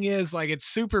 The thing is, like, it's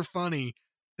super funny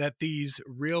that these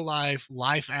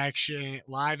live action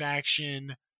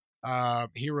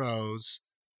heroes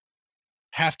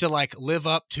have to like live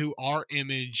up to our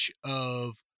image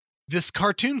of this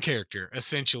cartoon character,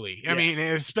 essentially. I mean,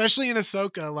 especially in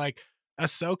Ahsoka, like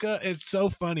Ahsoka, it's so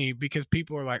funny because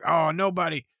people are like, oh,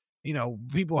 nobody,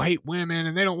 people hate women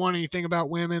and they don't want anything about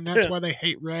women. That's why they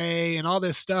hate Rey and all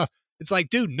this stuff. It's like,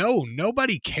 dude, no,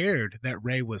 nobody cared that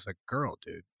Rey was a girl,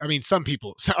 dude. I mean, some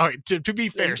people, sorry, to be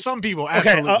fair, some people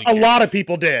absolutely a lot of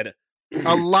people did.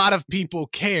 A lot of people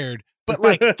cared, but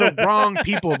like the wrong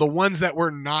people, the ones that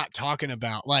we're not talking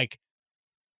about. Like,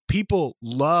 people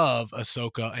love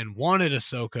Ahsoka and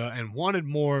wanted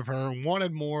more of her and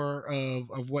wanted more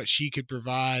of what she could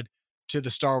provide to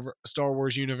the Star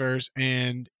Wars universe.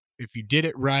 And if you did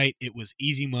it right, it was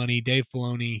easy money. Dave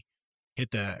Filoni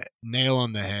hit the nail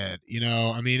on the head.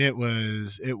 I mean, it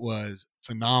was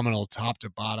phenomenal top to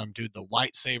bottom, dude. The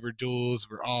lightsaber duels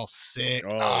were all sick.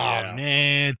 Oh yeah.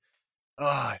 Man.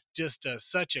 Just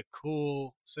such a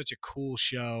cool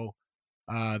show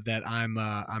that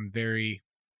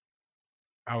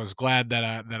I was glad that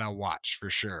I watched for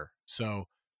sure. So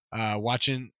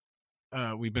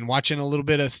we've been watching a little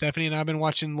bit of Stephanie and I've been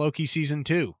watching Loki season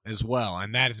 2 as well,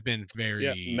 and that has been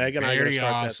very Megan, I gotta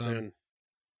start awesome. That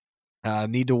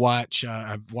soon. Need to watch.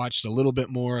 I've watched a little bit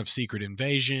more of Secret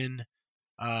Invasion,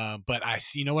 but I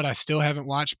still haven't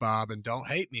watched, Bob, and don't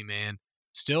hate me, man.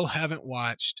 Still haven't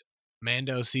watched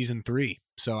Mando season 3,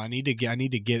 so I need to get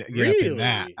Really? up in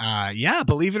that. Yeah,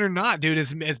 believe it or not, dude,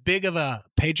 as big of a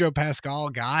Pedro Pascal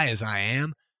guy as I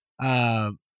am,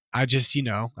 I just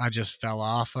fell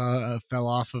off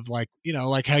of like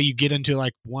how you get into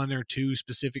like one or two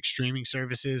specific streaming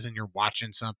services and you're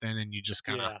watching something and you just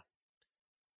kind of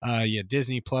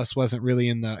Disney Plus wasn't really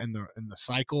in the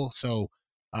cycle, so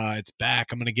it's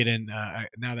back. I'm gonna get in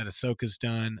now that Ahsoka's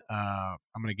done. I'm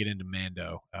gonna get into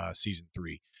Mando season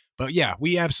 3. But yeah,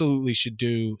 we absolutely should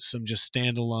do some just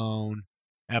standalone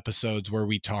episodes where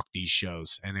we talk these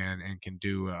shows and can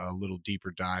do a little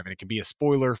deeper dive, and it can be a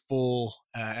spoiler full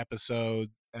episode.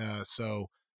 So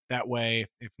that way,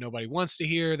 if nobody wants to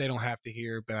hear, they don't have to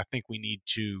hear. But I think we need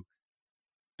to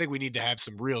have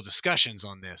some real discussions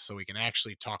on this so we can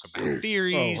actually talk about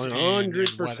theories.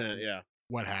 100%. Yeah.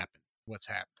 What happened? What's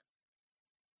happening?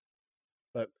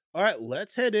 But all right,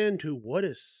 let's head into what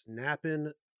is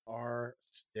snapping our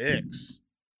sticks.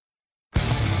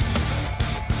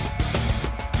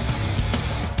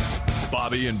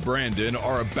 Bobby and Brandon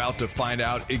are about to find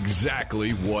out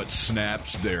exactly what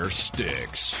snaps their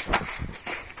sticks.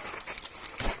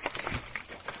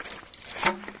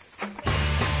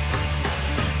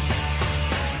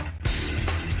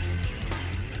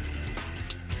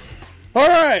 All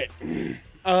right,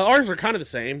 ours are kind of the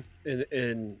same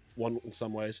in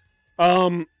some ways.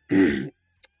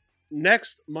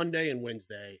 Next Monday and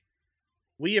Wednesday,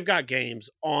 we have got games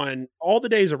on all the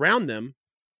days around them.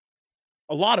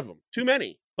 A lot of them, too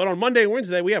many. But on Monday and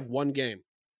Wednesday, we have one game,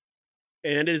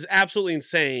 and it is absolutely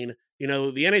insane. The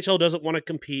NHL doesn't want to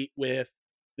compete with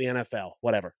the NFL,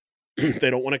 whatever. They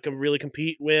don't want to really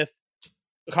compete with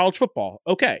college football.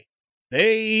 Okay.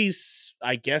 They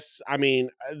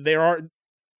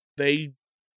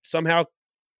somehow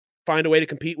find a way to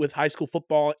compete with high school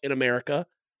football in America.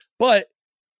 But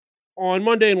on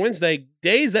Monday and Wednesday,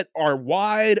 days that are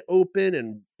wide open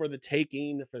and for the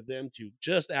taking for them to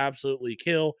just absolutely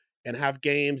kill and have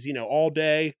games, all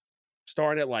day,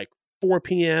 starting at like 4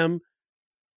 p.m.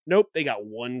 Nope, they got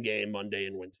one game Monday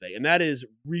and Wednesday, and that is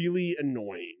really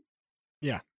annoying.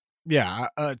 Yeah,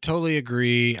 I totally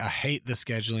agree. I hate the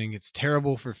scheduling. It's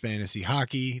terrible for fantasy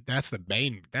hockey. That's the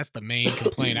main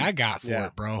complaint I got for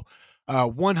it, bro.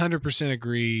 100%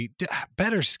 agree.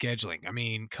 Better scheduling. I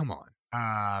mean, come on.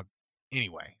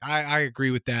 Anyway, I agree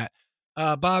with that.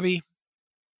 Bobby,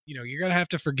 you're going to have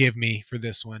to forgive me for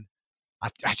this one. I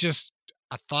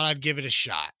thought I'd give it a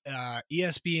shot.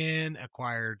 ESPN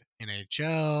acquired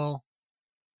NHL,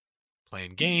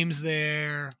 playing games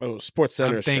there. Oh, Sports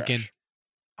Center.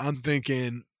 I'm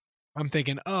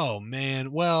thinking, oh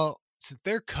man, well, since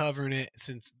they're covering it,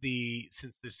 since the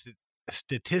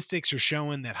statistics are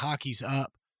showing that hockey's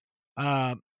up,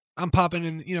 I'm popping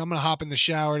in, I'm going to hop in the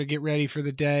shower to get ready for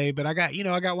the day, but I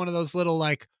got one of those little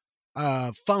like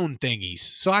phone thingies.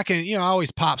 So I can, I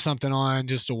always pop something on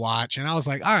just to watch. And I was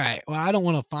like, all right, well, I don't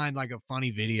want to find like a funny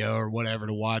video or whatever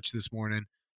to watch this morning.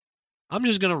 I'm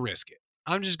just going to risk it.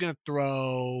 I'm just going to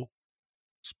throw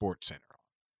Sports Center.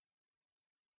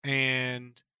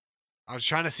 And I was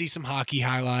trying to see some hockey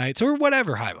highlights or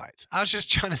whatever highlights. I was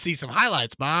just trying to see some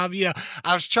highlights, Bob. I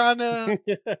was trying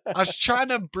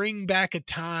to bring back a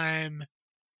time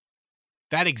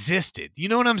that existed. You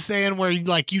know what I'm saying? Where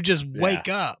you just wake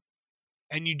up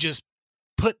and you just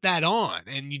put that on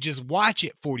and you just watch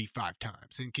it 45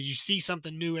 times and because you see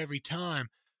something new every time.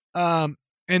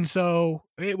 And so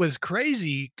it was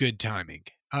crazy good timing.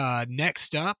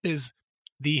 Next up is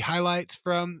the highlights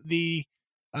from the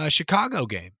Chicago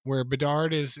game where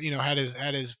Bedard is, had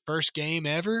his first game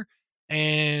ever,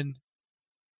 and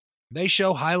they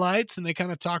show highlights and they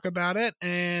kind of talk about it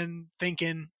and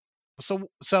thinking,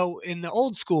 so in the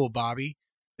old school, Bobby,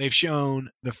 they've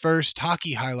shown the first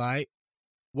hockey highlight.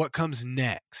 What comes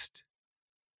next?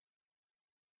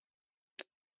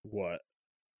 What?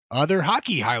 Other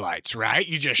hockey highlights, right?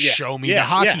 You just show me the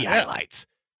hockey highlights.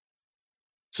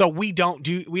 So we don't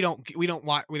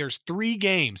watch. There's 3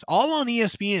 games, all on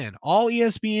ESPN, all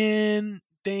ESPN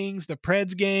things, the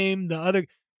Preds game, the other,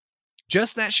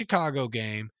 just that Chicago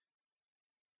game.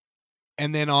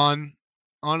 And then on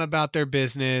about their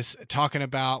business, talking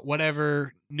about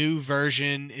whatever new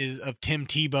version is of Tim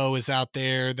Tebow is out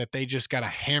there that they just got to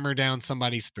hammer down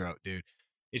somebody's throat, dude.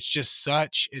 It's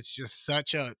such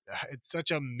a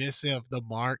miss of the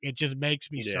mark. It just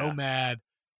makes me so mad.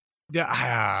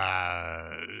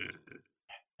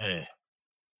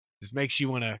 Just makes you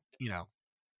want to,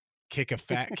 kick a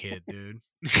fat kid, dude.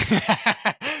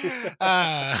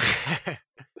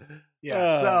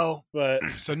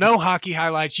 So no hockey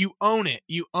highlights. You own it.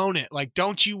 Like,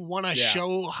 don't you want to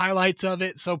show highlights of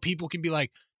it so people can be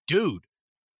like, dude,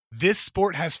 this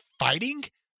sport has fighting?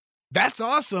 That's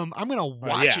awesome. I'm going to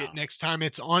watch it next time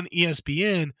it's on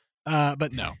ESPN.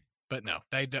 But no,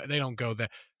 they don't go there.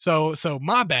 So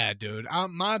my bad, dude.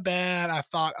 My bad. I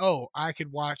thought, I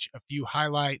could watch a few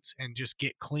highlights and just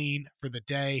get clean for the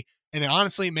day. And it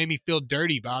honestly made me feel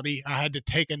dirty, Bobby. I had to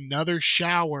take another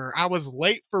shower. I was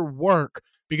late for work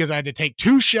because I had to take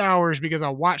 2 showers because I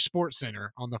watched Sports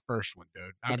Center on the first one,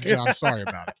 dude. I'm sorry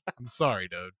about it. I'm sorry,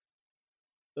 dude.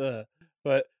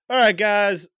 But all right,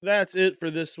 guys, that's it for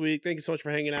this week. Thank you so much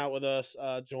for hanging out with us.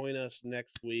 Join us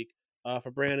next week. For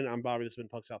Brandon, I'm Bobby. This has been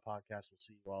Pucks Out Podcast. We'll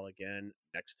see you all again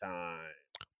next time.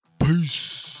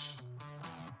 Peace.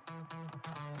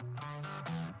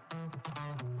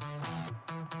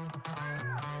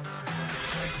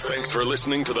 Thanks for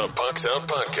listening to the Pucks Out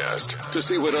Podcast. To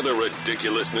see what other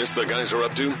ridiculousness the guys are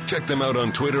up to, check them out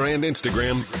on Twitter and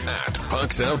Instagram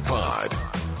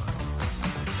 @PucksOutPod.